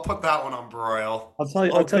 I'll put that one on broil. I'll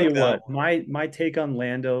tell you what. My take on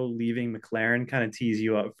Lando leaving McLaren kind of tees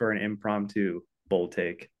you up for an impromptu bold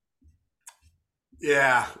take.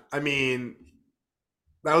 Yeah, I mean,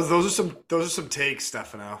 those are some takes,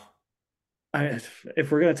 Stefano.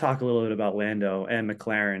 If we're gonna talk a little bit about Lando and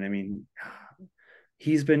McLaren, I mean,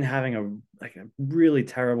 he's been having a really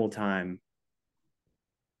terrible time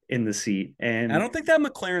in the seat, and I don't think that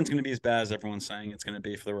McLaren's going to be as bad as everyone's saying it's going to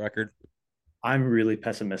be, for the record. I'm really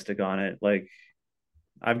pessimistic on it.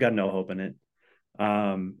 I've got no hope in it.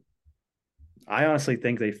 I honestly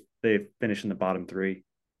think they finish in the bottom 3.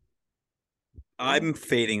 I'm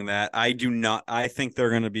fading that. I do not. I think they're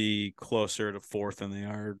going to be closer to 4th than they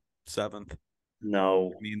are 7th.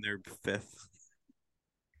 No, I mean they're 5th.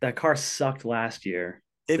 That car sucked last year.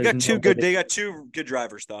 They got two good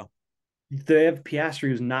drivers though. They have Piastri,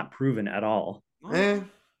 who's not proven at all. I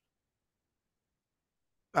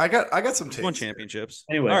got some takes. Won championships.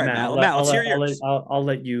 Anyway, all right, Matt, let's hear yours. I'll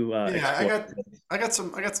let you. I got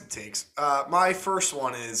some takes. My first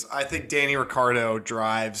one is I think Danny Ricciardo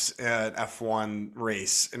drives an F1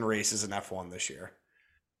 race and races an F1 this year.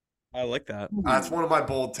 I like that. That's one of my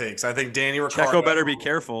bold takes. I think Danny Ricciardo. Checo better be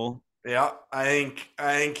careful. Yeah, I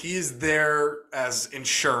think he's there as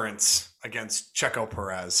insurance against Checo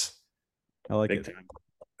Perez. I like Big it. time.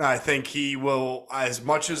 I think he will, as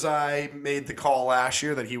much as I made the call last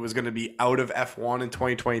year that he was going to be out of F1 in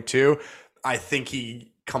 2022, I think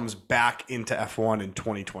he comes back into F1 in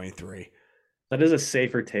 2023. That is a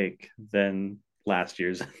safer take than last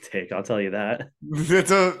year's take. I'll tell you that.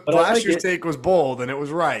 Last year's take was bold and it was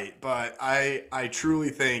right, but I truly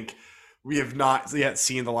think we have not yet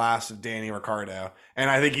seen the last of Danny Ricciardo, and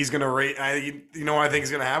I think he's going to rate. You know what I think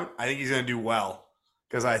is going to happen? I think he's going to do well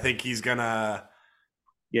because I think he's going to.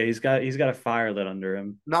 Yeah, he's got a fire lit under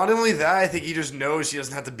him. Not only that, I think he just knows he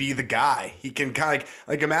doesn't have to be the guy. He can kind of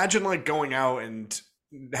like imagine going out and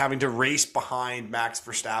having to race behind Max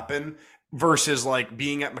Verstappen versus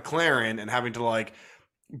being at McLaren and having to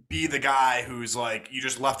be the guy who's you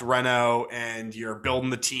just left Renault and you're building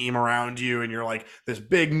the team around you and you're this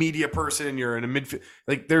big media person and you're in a midfield.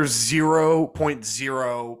 There's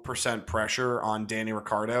 0.0% pressure on Danny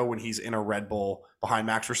Ricciardo when he's in a Red Bull behind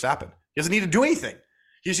Max Verstappen. He doesn't need to do anything.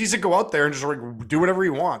 He just needs to go out there and just do whatever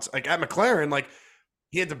he wants. At McLaren,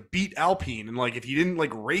 he had to beat Alpine, and if he didn't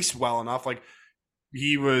race well enough,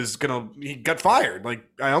 he got fired.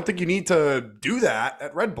 I don't think you need to do that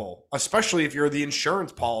at Red Bull, especially if you're the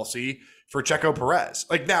insurance policy for Checo Perez.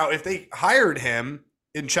 Now, if they hired him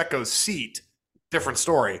in Checo's seat, different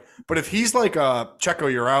story. But if he's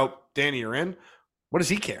Checo, you're out, Danny, you're in, what does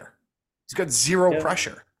he care? He's got zero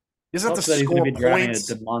pressure. He doesn't have to score he's driving points.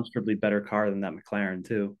 a demonstrably better car than that McLaren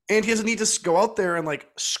too, and he doesn't need to go out there and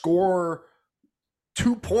score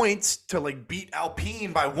 2 points to beat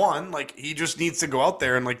Alpine by 1. He just needs to go out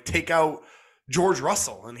there and take out George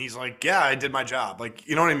Russell, and he's yeah, I did my job.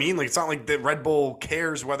 You know what I mean? It's not like that Red Bull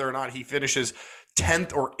cares whether or not he finishes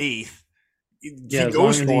 10th or 8th. Yeah, he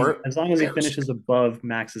goes for it as long as he finishes above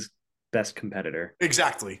Max's best competitor.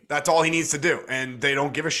 Exactly. That's all he needs to do. And they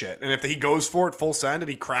don't give a shit. And if he goes for it full send and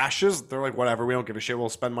he crashes, they're whatever, we don't give a shit. We'll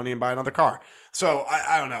spend money and buy another car. So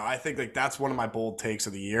I don't know. I think that's one of my bold takes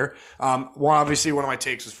of the year. Obviously one of my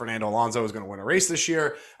takes was Fernando Alonso is going to win a race this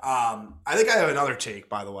year. I think I have another take,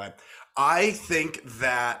 by the way. I think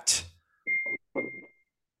that.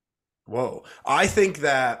 Whoa. I think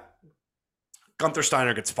that Gunther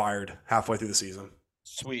Steiner gets fired halfway through the season.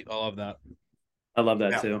 Sweet, I love that. I love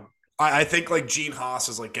that Yeah. too. I think like Gene Haas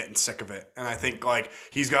is like getting sick of it. And I think like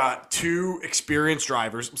he's got two experienced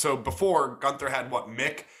drivers. So before Gunther had what,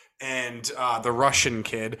 Mick and the Russian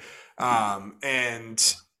kid.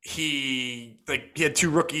 And he had two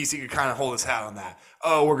rookies. He could kind of hold his hat on that.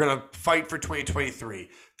 Oh, we're gonna fight for 2023.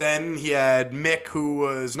 Then he had Mick, who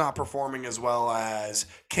was not performing as well as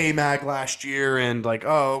K Mag last year, and like,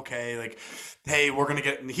 oh, okay, like, hey, we're gonna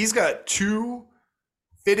get. He's got two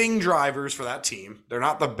fitting drivers for that team. They're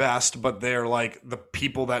not the best, but they're like the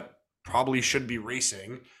people that probably should be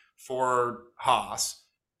racing for Haas.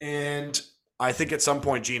 And I think at some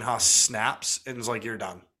point Gene Haas snaps and is like, "You're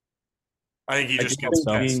done." I think he I just do gets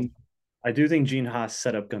think pissed. I do think Gene Haas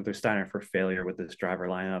set up Gunther Steiner for failure with this driver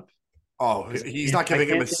lineup. Oh, he's not giving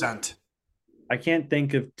him a cent. I can't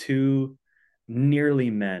think of two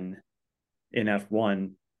nearly men in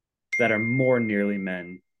F1 that are more nearly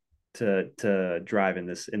men to drive in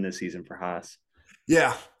this season for Haas.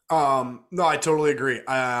 Yeah. No, I totally agree.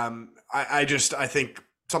 I think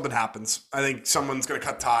something happens. I think someone's going to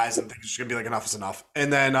cut ties and think it's going to be like enough is enough.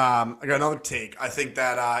 And then I got another take. I think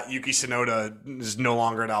that Yuki Tsunoda is no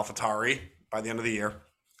longer at AlphaTauri by the end of the year.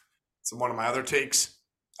 It's one of my other takes.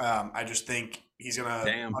 I just think he's going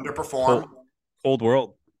to underperform. Cold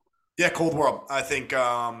world. Yeah, cold world. I think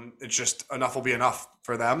it's just enough will be enough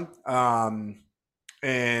for them.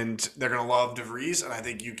 And they're going to love DeVries, and I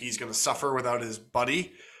think Yuki's going to suffer without his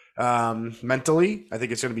buddy mentally. I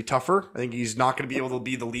think it's going to be tougher. I think he's not going to be able to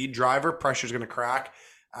be the lead driver. Pressure's going to crack.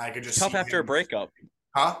 I could just Tough see after him. a breakup.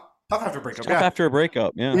 Huh? Tough after a breakup. Tough after a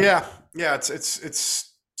breakup. Yeah. Yeah.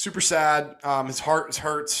 It's super sad. His heart is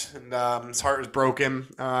hurt, and his heart is broken.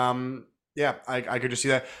 Yeah, I could just see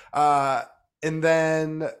that. And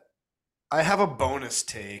then I have a bonus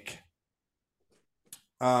take.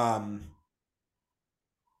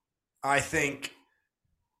 I think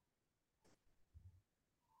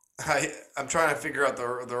I'm trying to figure out the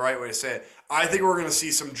right way to say it. I think we're going to see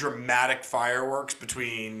some dramatic fireworks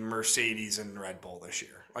between Mercedes and Red Bull this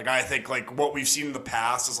year. Like I think like what we've seen in the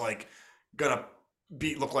past is like gonna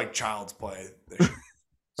look like child's play this year.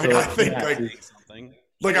 Like I think something.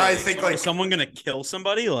 Like I think like is someone gonna kill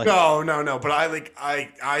somebody? Like no. But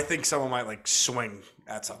I think someone might like swing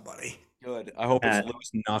at somebody. Good. I hope it's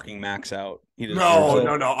Lewis knocking Max out. No.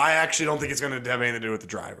 I actually don't think it's going to have anything to do with the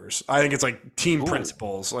drivers. I think it's like team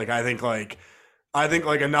principles. Like I think like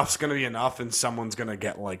enough's going to be enough, and someone's going to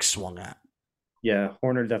get like swung at. Yeah,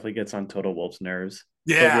 Horner definitely gets on Total Wolf's nerves.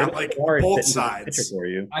 Yeah, like both sides. For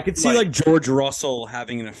you. I could see like George Russell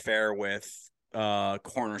having an affair with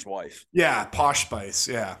Horner's wife. Yeah, Posh Spice.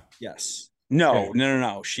 Yeah. Yes. No.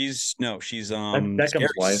 She's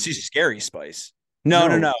Beckham's wife. She's Scary Spice.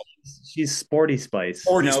 No. She's Sporty Spice.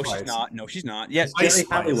 She's not. No, she's not. Yes, Gary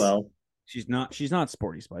Halliwell. She's not. She's not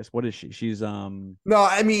Sporty Spice. What is she? She's No,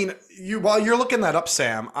 I mean, while you're looking that up,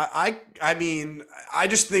 Sam, I mean, I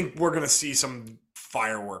just think we're gonna see some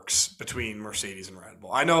fireworks between Mercedes and Red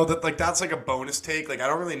Bull. I know that like that's like a bonus take. Like I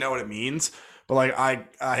don't really know what it means, but like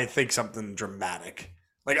I think something dramatic.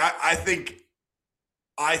 Like I think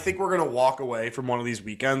we're gonna walk away from one of these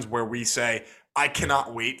weekends where we say, I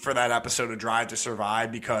cannot wait for that episode of Drive to Survive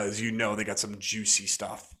because they got some juicy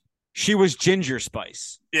stuff. She was Ginger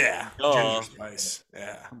Spice. Yeah, Ginger Spice.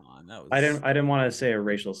 Yeah. Come on, that was. I didn't want to say a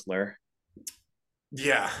racial slur.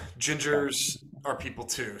 Yeah, gingers are people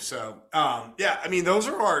too. So, yeah, I mean, those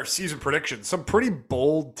are our season predictions. Some pretty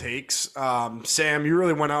bold takes. Sam, you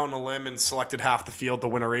really went out on a limb and selected half the field to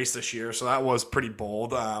win a race this year, so that was pretty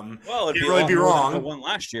bold. Well, it'd really be wrong. The one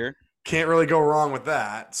last year. Can't really go wrong with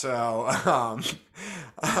that. So, all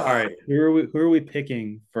right, who are we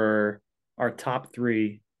picking for our top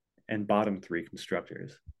 3 and bottom 3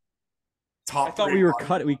 constructors? I thought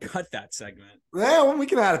we cut that segment. Yeah, well, we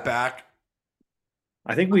can add it back.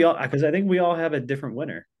 I think we all have a different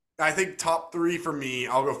winner. I think top 3 for me.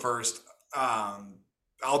 I'll go first.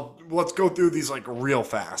 Let's go through these like real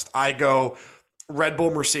fast. I go Red Bull,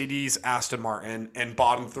 Mercedes, Aston Martin, and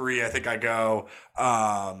bottom 3. I think I go.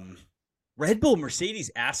 Red Bull, Mercedes,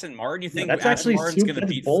 Aston Martin. You think that's Aston actually Martin's going to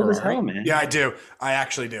beat bold Ferrari? As hell, man. Yeah, I do. I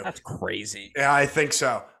actually do. That's crazy. Yeah, I think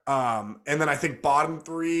so. And then I think bottom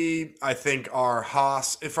 3, I think are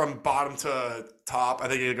Haas. From bottom to top, I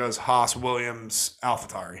think it goes Haas, Williams,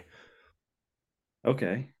 AlphaTauri.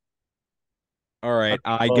 Okay. All right.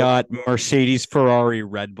 I got Mercedes, Ferrari,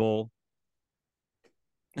 Red Bull.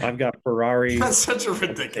 I've got Ferrari. That's such a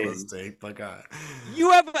ridiculous take. But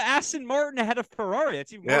You have Aston Martin ahead of Ferrari.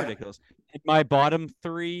 That's even more ridiculous. And my bottom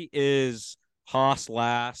three is Haas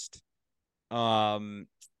last. I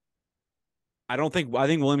think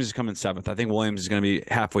Williams is coming seventh. I think Williams is going to be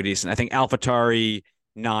halfway decent. I think AlphaTauri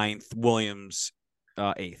ninth, Williams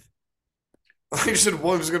eighth. you said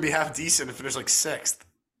Williams is going to be half decent and finish like sixth.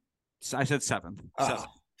 So I said seventh. Oh.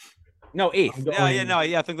 No, eighth. Going,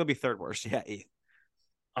 I think they'll be third worst. Yeah, eighth.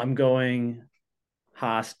 I'm going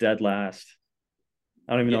Haas dead last.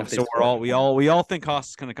 I don't even know if so we all think Haas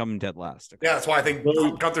is going to come in dead last. Okay. Yeah, that's why I think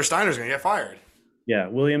Gunther Steiner's going to get fired. Yeah,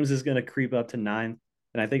 Williams is going to creep up to ninth,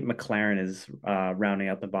 and I think McLaren is rounding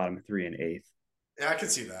out the bottom three and eighth. Yeah, I can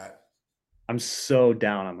see that. I'm so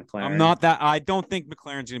down on McLaren. I'm not that. I don't think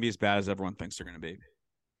McLaren's going to be as bad as everyone thinks they're going to be.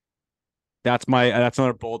 That's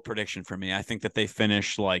another bold prediction for me. I think that they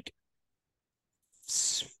finish like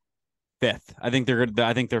fifth. I think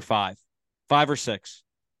they're five or six.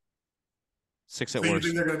 Six at worst. You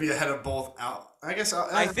think they're going to be ahead of both out? I guess.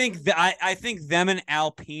 I think them and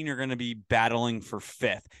Alpine are going to be battling for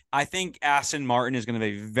fifth. I think Aston Martin is going to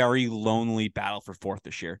be a very lonely battle for fourth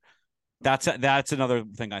this year. That's another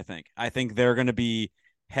thing. I think they're going to be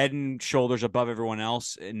head and shoulders above everyone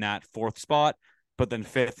else in that fourth spot, but then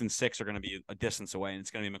fifth and sixth are going to be a distance away, and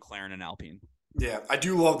it's going to be McLaren and Alpine. Yeah, I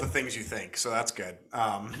do love the things you think, so that's good.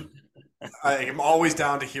 I'm always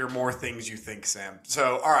down to hear more things you think, Sam.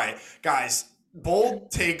 So, all right, guys,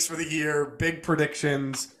 bold takes for the year, big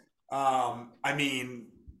predictions. I mean,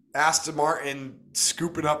 Aston Martin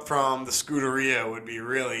scooping up from the Scuderia would be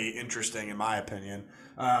really interesting, in my opinion.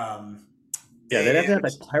 Yeah, they'd have to have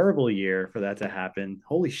a terrible year for that to happen.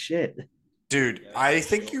 Holy shit. Dude, I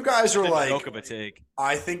think you guys are like, joke of a take.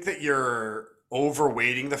 I think that you're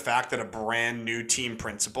overweighting the fact that a brand new team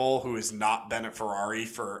principal who has not been at Ferrari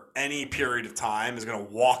for any period of time is going to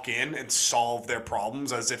walk in and solve their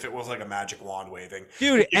problems as if it was like a magic wand waving.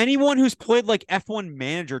 Dude, anyone who's played like F1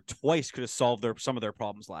 manager twice could have solved some of their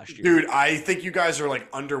problems last year. Dude, I think you guys are like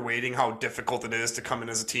underweighting how difficult it is to come in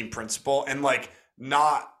as a team principal and like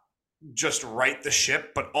not just right the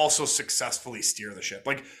ship, but also successfully steer the ship.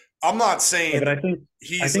 Like, I'm not saying but I think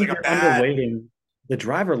he's like a you're bad underweighting the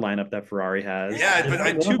driver lineup that Ferrari has. Yeah,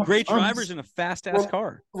 but two great drivers in a fast-ass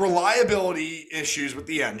car. Reliability issues with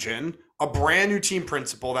the engine, a brand new team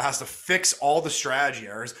principal that has to fix all the strategy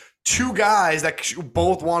errors, two guys that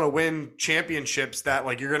both want to win championships that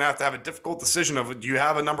like you're going to have a difficult decision of do you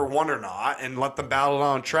have a number one or not and let them battle it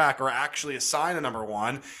on track or actually assign a number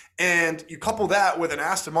one. And you couple that with an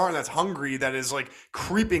Aston Martin that's hungry, that is like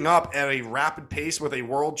creeping up at a rapid pace with a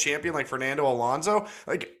world champion like Fernando Alonso.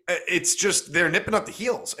 Like it's just they're nipping up the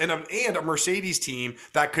heels, and a Mercedes team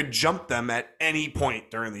that could jump them at any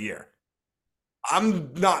point during the year.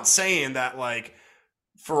 I'm not saying that like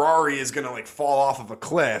Ferrari is going to like fall off of a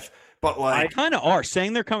cliff, but like I kind of are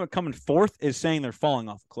saying they're coming fourth is saying they're falling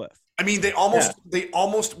off a cliff. I mean, they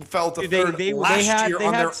almost fell to third last year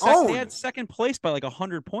on their own. They had second place by like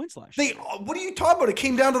 100 points last year. What are you talking about? It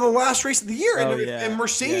came down to the last race of the year, and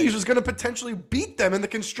Mercedes was going to potentially beat them in the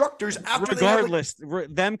constructors after. Regardless,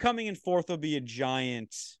 them coming in fourth will be a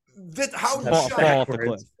giant. How giant?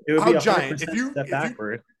 It would be a giant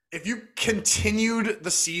if you continued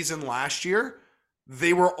the season last year,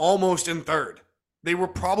 they were almost in third. They were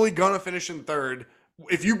probably going to finish in third.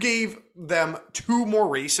 If you gave them two more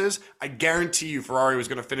races, I guarantee you Ferrari was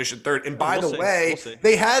going to finish in third. And by the way,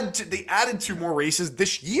 they added two more races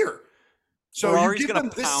this year. So Ferrari is going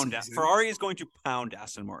to pound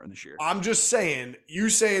Aston Martin this year. I'm just saying, you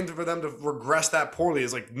saying for them to regress that poorly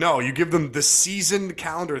is like, no, you give them the season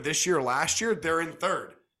calendar this year, last year, they're in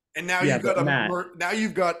third. And now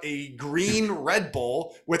you've got a green Red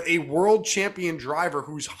Bull with a world champion driver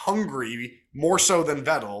who's hungry more so than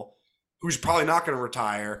Vettel, who's probably not going to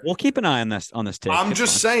retire. We'll keep an eye on this take. I'm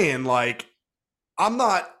just saying, like, I'm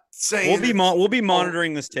not saying we'll be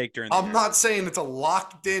monitoring this take during. I'm not saying it's a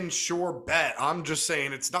locked in sure bet. I'm just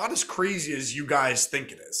saying it's not as crazy as you guys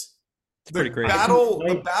think it is. It's pretty crazy.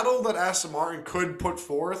 The battle that Aston Martin could put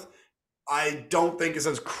forth, I don't think is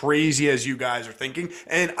as crazy as you guys are thinking.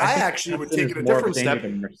 And I actually would take it a different step.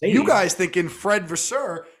 You guys thinking Fred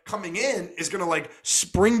Vasseur coming in is going to like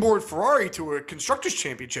springboard Ferrari to a Constructors'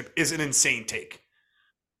 Championship is an insane take.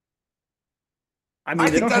 I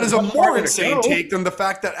think that is a more insane take than the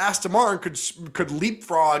fact that Aston Martin could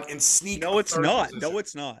leapfrog and sneak. No, it's not. No,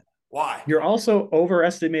 it's not. Why? You're also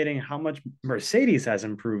overestimating how much Mercedes has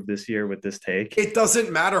improved this year with this take. It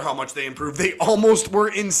doesn't matter how much they improved. They almost were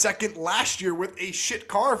in second last year with a shit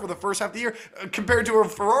car for the first half of the year compared to a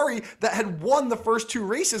Ferrari that had won the first two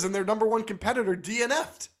races and their number one competitor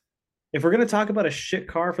DNF'd. if we're gonna talk about a shit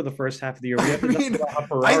car for the first half of the year, we have to I talk mean, about how I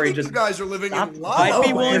Ferrari think just you guys are living stopped in la developing la I'd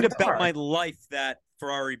be willing their to land. bet car. my life that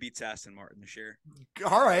Ferrari beats Aston Martin this year.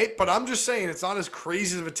 All right, but I'm just saying it's not as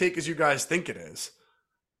crazy of a take as you guys think it is.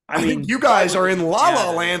 I I think mean, you guys are in la Yeah,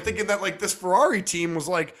 la it land thinking that like this Ferrari team was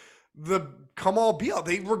like the come all be all.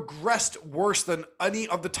 They regressed worse than any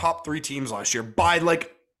of the top 3 teams last year by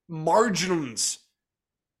like margins.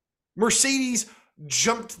 Mercedes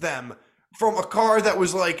jumped them from a car that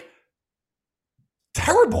was like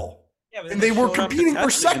terrible. Yeah, but And they were showed up to competing for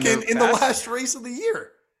testing and they're second in the fast. last race of the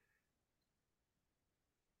year.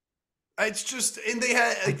 It's just, and they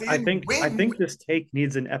had, like, they I didn't think I win. think this take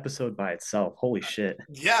needs an episode by itself. Holy shit!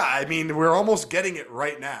 Yeah, I mean, we're almost getting it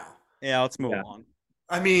right now. Yeah, let's move Yeah. on.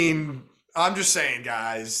 I mean, I'm just saying,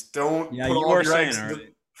 guys, don't Yeah, put you all are your eggs saying, in all the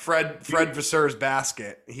right. Fred Vasseurs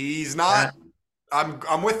basket. He's not.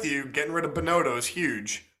 I'm with you. Getting rid of Bonotto is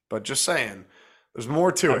huge, but just saying, there's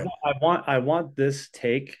more to it. I want this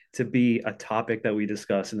take to be a topic that we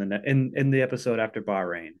discuss in the episode after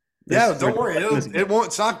Bahrain. Yeah, This- don't we're worry. doing this again. It won't.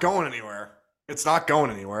 It's not going anywhere. It's not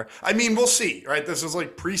going anywhere. I mean, we'll see. Right? This is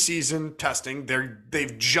like preseason testing.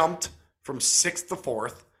 They've jumped from 6th to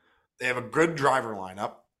 4th. They have a good driver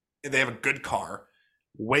lineup. They have a good car,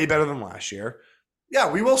 way better than last year. Yeah,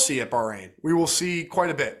 we will see at Bahrain. We will see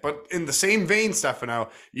quite a bit. But in the same vein, Stefano,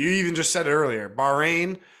 you even just said it earlier.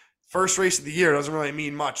 Bahrain, first race of the year, doesn't really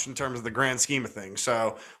mean much in terms of the grand scheme of things.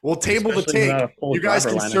 So we'll table Especially the take. without a full You guys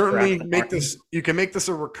driver can lineup certainly for Aston make Martin. this. You can make this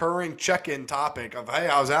a recurring check-in topic of, hey,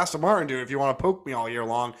 how's Aston Martin doing? If you want to poke me all year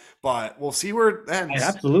long, but we'll see where it ends. I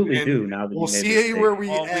absolutely And do. Now that we'll you made see this where take. we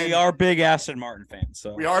Well, end. we are big Aston Martin fans,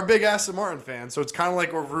 so We are big Aston Martin fans, so it's kind of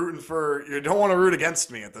like we're rooting for. You don't want to root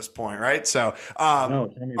against me at this point, right? So, No,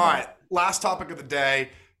 tell me all about right. Last topic of the day: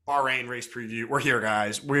 Bahrain race preview. We're here,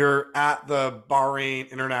 guys. We're at the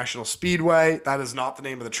Bahrain International Speedway. That is not the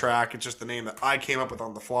name of the track. It's just the name that I came up with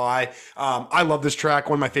on the fly. I love this track.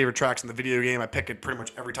 One of my favorite tracks in the video game. I pick it pretty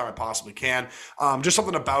much every time I possibly can. Just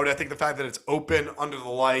something about it. I think the fact that it's open under the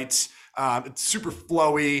lights. It's super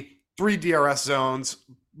flowy. 3 DRS zones.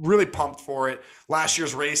 Really pumped for it. Last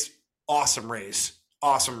year's race, awesome race.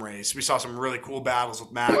 Awesome race. We saw some really cool battles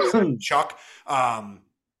with Max and Chuck.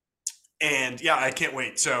 And yeah, I can't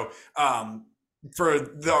wait. So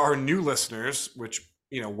for our new listeners, which,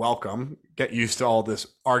 welcome, get used to all this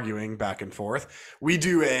arguing back and forth. We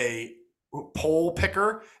do a poll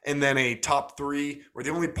picker and then a top 3. We're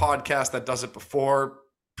the only podcast that does it before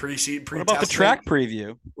pre-seed, what about the pre-testing. track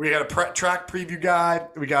preview? We got a track preview guide.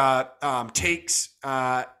 We got takes.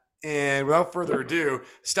 And without further ado,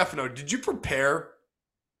 Stefano, did you prepare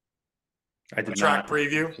I a did track not.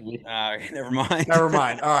 preview? Never mind. Never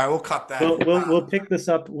mind. All right, we'll cut that. We'll pick this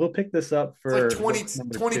up. We'll pick this up for like 20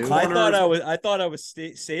 number 20 2. corners. I thought I was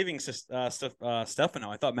saving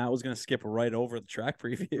Stefano. I thought Matt was going to skip right over the track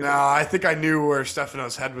preview. No, I think I knew where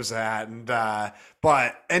Stefano's head was at, and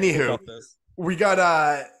but anywho, About this. we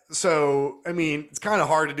got so I mean, it's kind of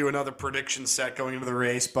hard to do another prediction set going into the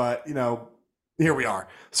race, but here we are.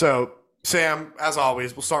 So Sam, as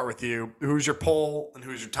always, we'll start with you. Who's your poll and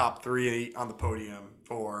who's your top 3 on the podium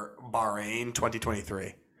for Bahrain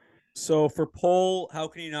 2023? So for pole, how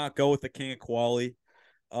can you not go with the king of quali?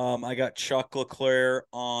 I got Chuck Leclerc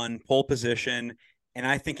on pole position, and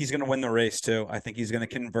I think he's going to win the race too. I think he's going to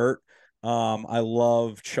convert. I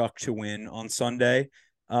love Chuck to win on Sunday.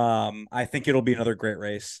 I think it'll be another great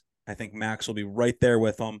race. I think Max will be right there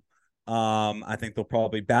with him. I think they'll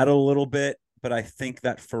probably battle a little bit, but I think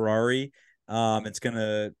that Ferrari, it's going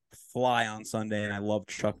to fly on Sunday, and I love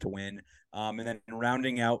Chuck to win. And then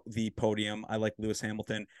rounding out the podium, I like Lewis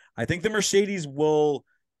Hamilton. I think the Mercedes will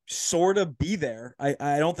sort of be there.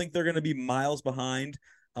 I don't think they're going to be miles behind.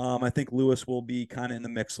 I think Lewis will be kind of in the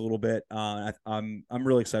mix a little bit. I'm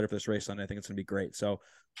really excited for this race Sunday. I think it's going to be great. So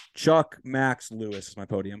Chuck, Max, Lewis is my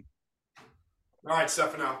podium. All right,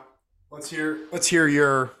 Stefano, let's hear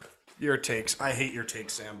your takes. I hate your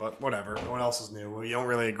takes, Sam, but whatever. No one else is new. We don't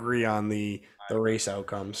really agree on the race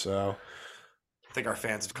outcome, so I think our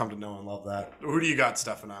fans have come to know and love that. Who do you got,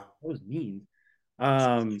 Stefano? That was mean.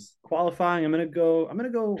 Qualifying, I'm gonna go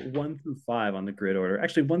 1 through 5 on the grid order.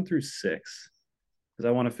 Actually, 1 through 6, because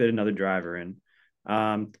I want to fit another driver in.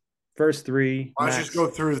 First 3. Why don't you Max. just go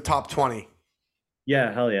through the top 20?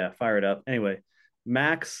 Yeah, hell yeah, fire it up. Anyway,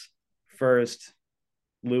 Max first,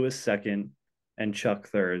 Lewis second, and Chuck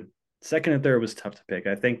third. Second and third was tough to pick.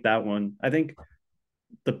 I think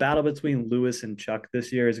the battle between Lewis and Chuck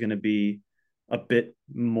this year is going to be a bit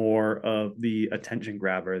more of the attention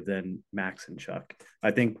grabber than Max and Chuck.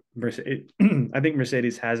 I think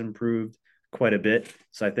Mercedes has improved quite a bit,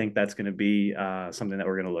 so I think that's going to be something that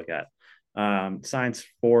we're going to look at. Sainz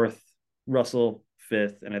fourth, Russell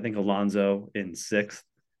fifth, and I think Alonso in sixth.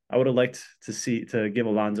 I would have liked to give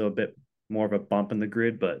Alonso a bit more of a bump in the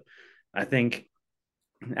grid, but I think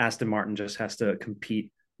Aston Martin just has to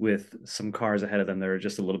compete with some cars ahead of them that are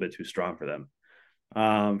just a little bit too strong for them.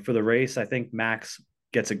 For the race, I think Max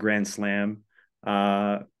gets a grand slam,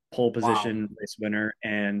 pole position, race winner,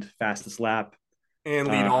 and fastest lap. And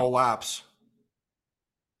lead all laps.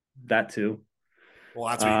 That too. Well,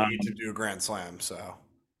 that's what you need to do a grand slam. So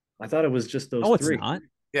I thought it was just those No, it's three. not.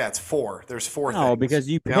 yeah, it's 4. There's 4 No, things. because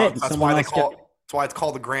you pit. know, And that's someone why they else call. get- That's why it's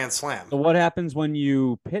called the grand slam. So what happens when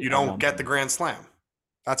you pit? You at don't one get the point? grand slam.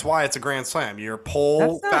 That's why it's a grand slam. Your pole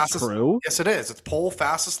That's not fastest. true. Yes, it is. It's pole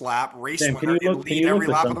fastest lap, race Sam, winner, and can lead you every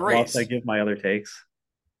look lap this of the up race. whilst I give my other takes?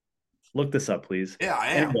 Look this up, please. Yeah, I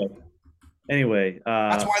am. Anyway,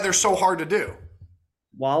 That's why they're so hard to do.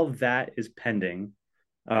 while that is pending,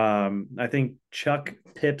 I think Chuck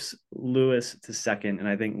pips Lewis to second, and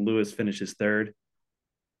I think Lewis finishes third.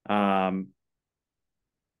 That's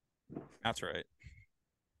right.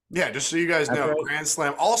 Yeah, just so you guys That's know, right. Grand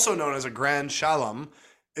Slam, also known as a Grand Slalom,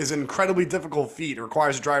 is an incredibly difficult feat. It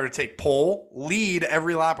requires a driver to take pole, lead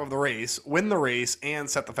every lap of the race, win the race, and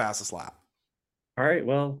set the fastest lap. All right,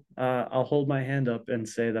 well, I'll hold my hand up and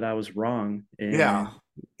say that I was wrong. Yeah,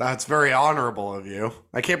 that's very honorable of you.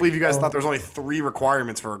 I can't believe you guys thought there was only 3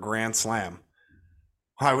 requirements for a Grand Slam.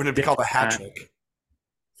 Why wouldn't it be called a hat trick?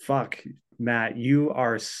 Fuck, Matt, you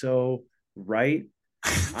are so right.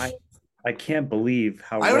 I can't believe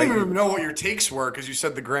how I don't right even know what your takes were because you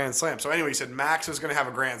said the Grand Slam. So anyway, you said Max was going to have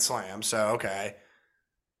a Grand Slam. So okay.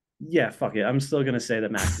 Yeah, fuck it. I'm still gonna say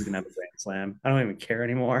that Max is gonna have a grand slam. I don't even care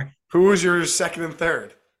anymore. Who was your second and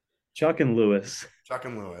third? Chuck and Lewis. Chuck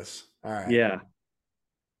and Lewis. All right. Yeah.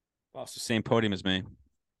 Oh, it's the same podium as me,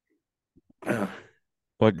 Ugh.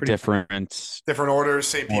 but Pretty- different Different orders,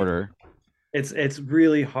 same people. order. It's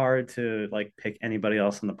really hard to like pick anybody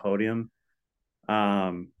else on the podium.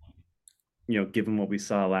 Given what we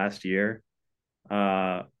saw last year.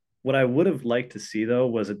 What I would have liked to see though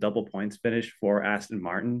was a double points finish for Aston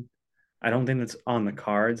Martin. I don't think that's on the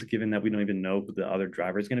cards, given that we don't even know who the other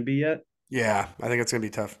driver is going to be yet. Yeah, I think it's going to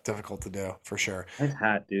be difficult to do for sure. Nice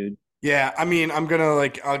hat, dude. Yeah, I mean,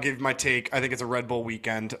 I'll give my take. I think it's a Red Bull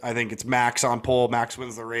weekend. I think it's Max on pole. Max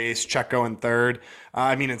wins the race. Checo in third.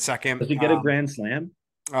 In second. Does he get a grand slam?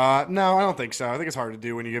 No, I don't think so. I think it's hard to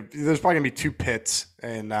do when there's probably gonna be 2 pits,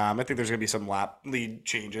 and I think there's gonna be some lap lead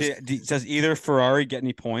changes. Does either Ferrari get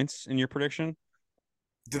any points in your prediction?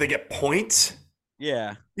 Do they get points?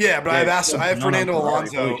 Yeah. Yeah, but I have No, Fernando Ferrari.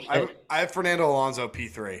 Alonso. Holy shit. I have Fernando Alonso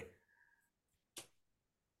P3.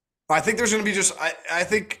 I think there's gonna be I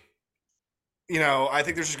think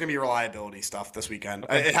there's just gonna be reliability stuff this weekend.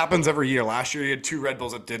 Okay. It happens every year. Last year you had 2 Red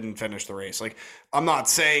Bulls that didn't finish the race. Like, I'm not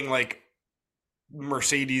saying like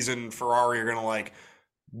Mercedes and Ferrari are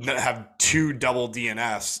gonna have 2 double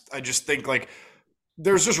DNFs. I just think like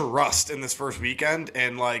there's just rust in this first weekend,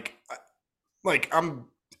 and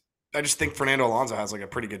I just think Fernando Alonso has like a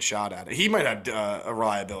pretty good shot at it. He might have a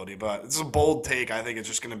reliability, but it's a bold take. I think it's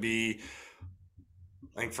just going to be.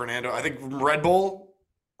 I think Red Bull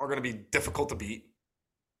are going to be difficult to beat.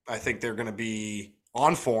 I think they're going to be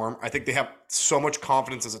on form. I think they have so much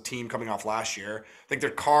confidence as a team coming off last year. I think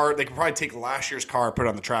their car, they can probably take last year's car, put it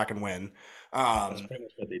on the track, and win. That's pretty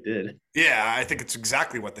much what they did. Yeah, I think it's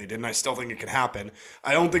exactly what they did, and I still think it can happen.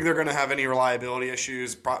 I don't think they're going to have any reliability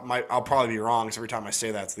issues. I'll probably be wrong, because every time I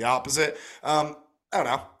say that, it's the opposite. I don't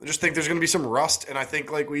know. I just think there's going to be some rust, and I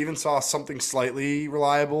think like we even saw something slightly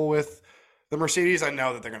reliable with the Mercedes. I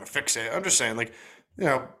know that they're going to fix it. I'm just saying,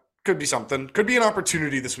 could be something. Could be an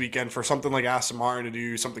opportunity this weekend for something like Aston Martin to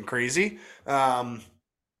do something crazy.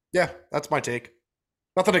 Yeah, that's my take.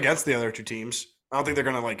 Nothing against the other 2 teams. I don't think they're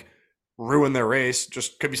going to ruin their race.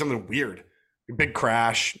 Just could be something weird. A big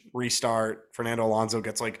crash, restart. Fernando Alonso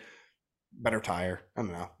gets better tire. I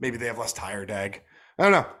don't know. Maybe they have less tire drag. I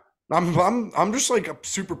don't know. I'm just a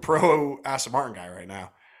super pro Aston Martin guy right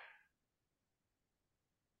now.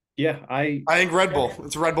 Yeah, I think Red Bull.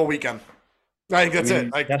 It's a Red Bull weekend. I think that's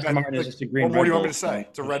it. Aston Martin is just a green. What more do you want me Bull, to say? so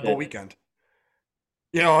It's a Red Bull weekend.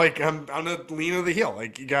 I'm the lean of the heel.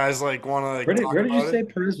 You guys want to. Where did you say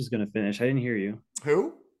Perez was going to finish? I didn't hear you.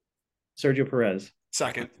 Who? Sergio Perez.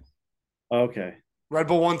 Second. Okay. Red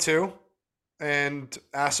Bull 1-2, and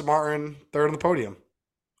Aston Martin third on the podium.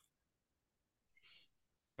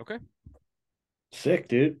 Okay. Sick,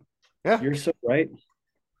 dude. Yeah. You're so right.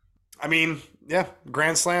 Yeah.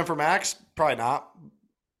 Grand Slam for Max? Probably not.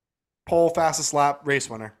 Pole, fastest lap, race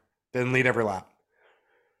winner. Didn't lead every lap.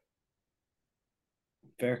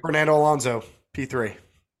 Fair. Fernando Alonso, P3.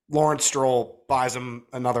 Lawrence Stroll buys him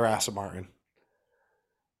another Aston Martin.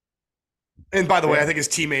 And by the way, I think his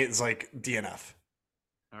teammate is like DNF.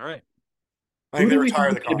 All right. I Who think they do we think retire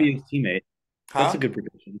is the going to car. be his teammate? That's Huh? a good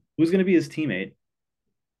prediction. Who's going to be his teammate?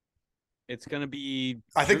 It's going to be.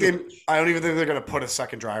 I think Drugovich. I don't even think they're going to put a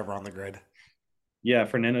second driver on the grid. Yeah,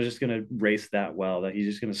 Fernando's just going to race that well that he's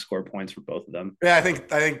just going to score points for both of them. Yeah, I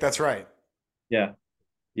think that's right. Yeah.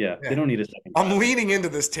 Yeah. They don't need a second. I'm driver. leaning into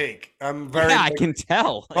this take. I'm very. Yeah, I can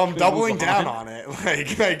tell. I'm doubling down on it.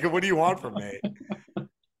 Like, what do you want from me?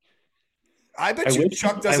 I bet I you wish,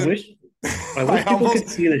 Chuck I doesn't. wish, I wish people could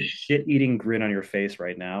see the shit-eating grin on your face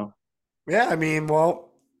right now. Yeah, I mean,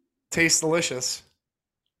 well, tastes delicious.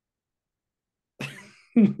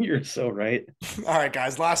 You're so right. All right,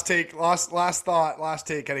 guys. Last take. Last thought. Last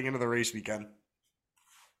take heading into the race weekend.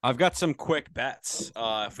 I've got some quick bets.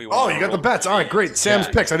 If we Oh, want. you got the bets. All right, great. Sam's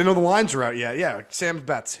Yeah. picks. I didn't know the lines were out yet. Yeah, Sam's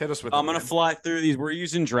bets. Hit us with. I'm them, gonna man. fly through these. We're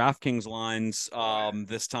using DraftKings lines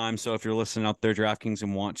this time. So if you're listening out there, DraftKings,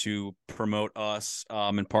 and want to promote us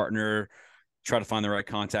and partner, try to find the right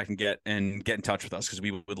contact and get in touch with us because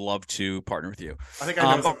we would love to partner with you. I think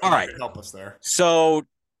I know something all that right. could help us there. So,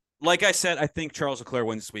 like I said, I think Charles Leclerc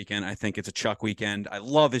wins this weekend. I think it's a Chuck weekend. I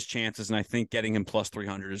love his chances, and I think getting him plus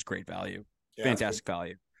 300 is great value. Yeah, Fantastic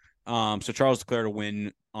value. So Charles Leclerc to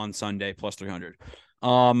win on Sunday plus 300.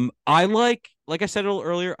 I like I said a little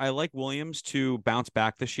earlier, I like Williams to bounce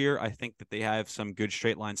back this year. I think that they have some good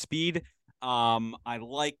straight line speed. I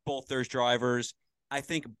like both those drivers. I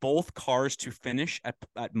think both cars to finish at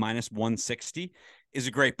minus 160 is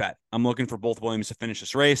a great bet. I'm looking for both Williams to finish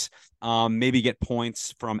this race. Maybe get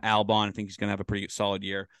points from Albon. I think he's going to have a pretty solid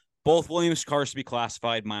year. Both Williams cars to be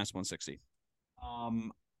classified minus 160.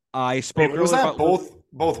 I spoke was that about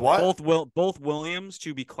both what? both Williams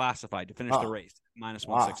to be classified to finish the race minus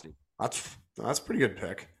 160. That's a pretty good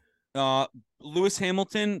pick. Lewis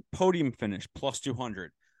Hamilton podium finish plus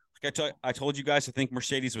 200. Like I told you guys, I think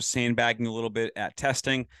Mercedes was sandbagging a little bit at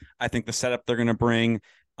testing. I think the setup they're going to bring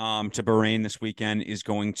to Bahrain this weekend is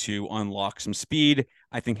going to unlock some speed.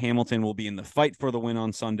 I think Hamilton will be in the fight for the win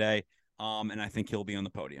on Sunday, and I think he'll be on the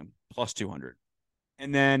podium plus 200.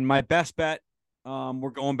 And then my best bet. We're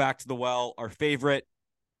going back to the well. Our favorite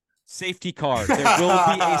safety car. There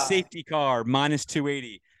will be a safety car minus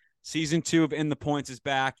 280. Season 2 of In the Points is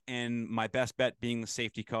back, and my best bet being the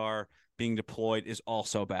safety car being deployed is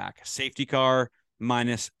also back. Safety car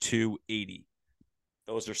minus 280.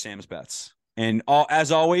 Those are Sam's bets. And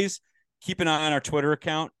as always, keep an eye on our Twitter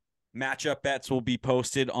account. Matchup bets will be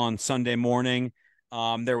posted on Sunday morning.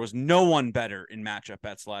 There was no one better in matchup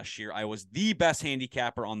bets last year. I was the best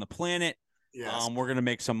handicapper on the planet. Yes. We're going to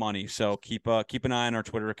make some money. So keep an eye on our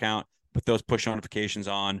Twitter account. Put those push notifications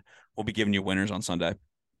on. We'll be giving you winners on Sunday.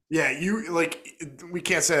 Yeah, we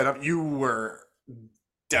can't say it up. You were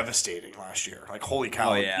devastating last year. Like, holy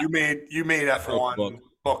cow. Oh, yeah. You made F1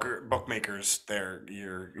 Book. bookmakers there.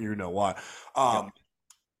 You know what.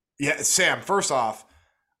 Yeah, Sam, first off,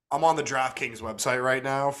 I'm on the DraftKings website right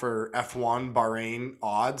now for F1 Bahrain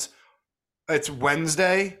odds. It's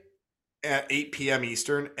Wednesday at 8 p.m.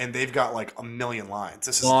 Eastern, and they've got like a million lines.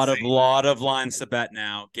 This is a lot of lines to bet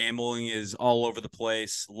now. Gambling is all over the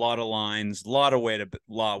place. A lot of lines, a lot of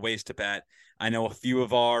ways to bet. I know a few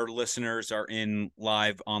of our listeners are in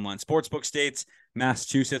live online sportsbook states.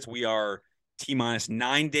 Massachusetts, we are T-minus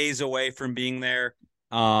 9 days away from being there.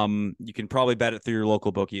 You can probably bet it through your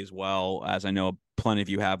local bookie as well, as I know plenty of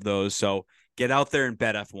you have those. So get out there and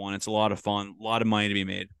bet F1. It's a lot of fun, a lot of money to be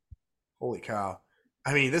made. Holy cow.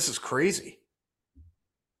 I mean, this is crazy.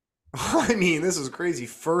 This is crazy.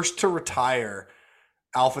 First to retire,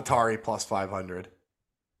 AlphaTauri plus 500.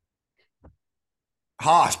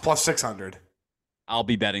 Haas plus 600. I'll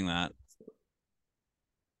be betting that.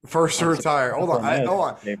 First to retire. Hold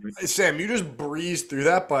on. Sam, you just breezed through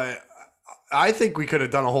that, but I think we could have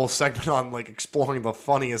done a whole segment on like exploring the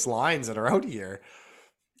funniest lines that are out here.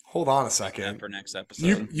 Hold on a second. For next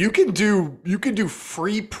episode. You can do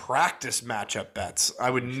free practice matchup bets. I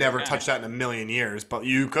would never touch that in a million years, but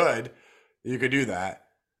you could do that.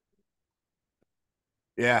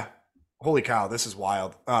 Yeah. Holy cow, this is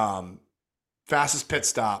wild. Fastest pit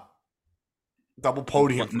stop. Double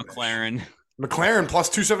podium. McLaren plus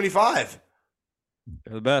 275.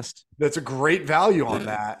 They're the best. That's a great value on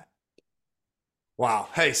that. Wow.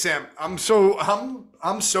 Hey Sam, I'm so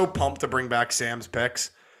pumped to bring back Sam's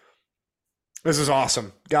picks. This is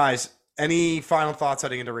awesome. Guys, any final thoughts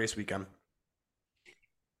heading into race weekend?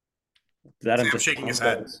 Sam shaking his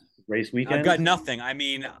head. Race weekend? I've got nothing. I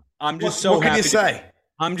mean, I'm just so happy. What can you say?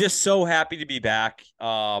 I'm just so happy to be back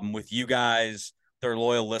with you guys. They're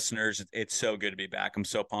loyal listeners. It's so good to be back. I'm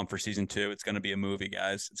so pumped for season 2. It's going to be a movie,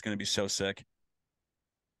 guys. It's going to be so sick.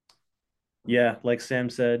 Yeah, like Sam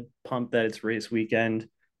said, pumped that it's race weekend.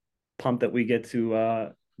 Pumped that we get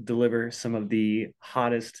to deliver some of the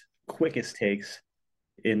hottest, quickest takes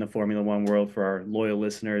in the Formula One world for our loyal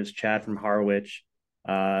listeners. Chad from Harwich,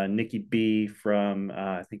 Nikki B from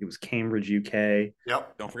I think it was Cambridge, UK.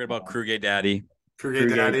 Yep. Don't forget about Krugay Daddy. Krugay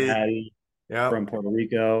Krugay Daddy. Daddy Yep. from Puerto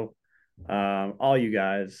Rico. All you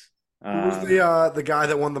guys. Who was the guy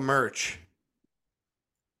that won the merch?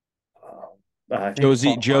 I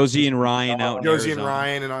think Josie and Ryan out in Josie and Arizona.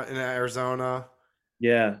 Ryan in Arizona.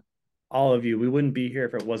 Yeah, all of you. We wouldn't be here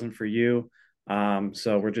if it wasn't for you.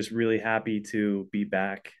 So we're just really happy to be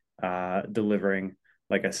back delivering,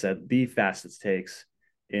 like I said, the fastest takes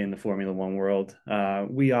in the Formula One world.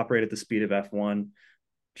 We operate at the speed of F1,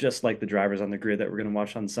 just like the drivers on the grid that we're going to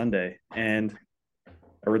watch on Sunday. And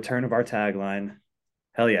a return of our tagline,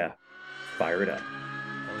 hell yeah, fire it up.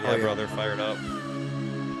 Hell yeah, brother, fired up.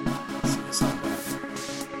 See you Sunday.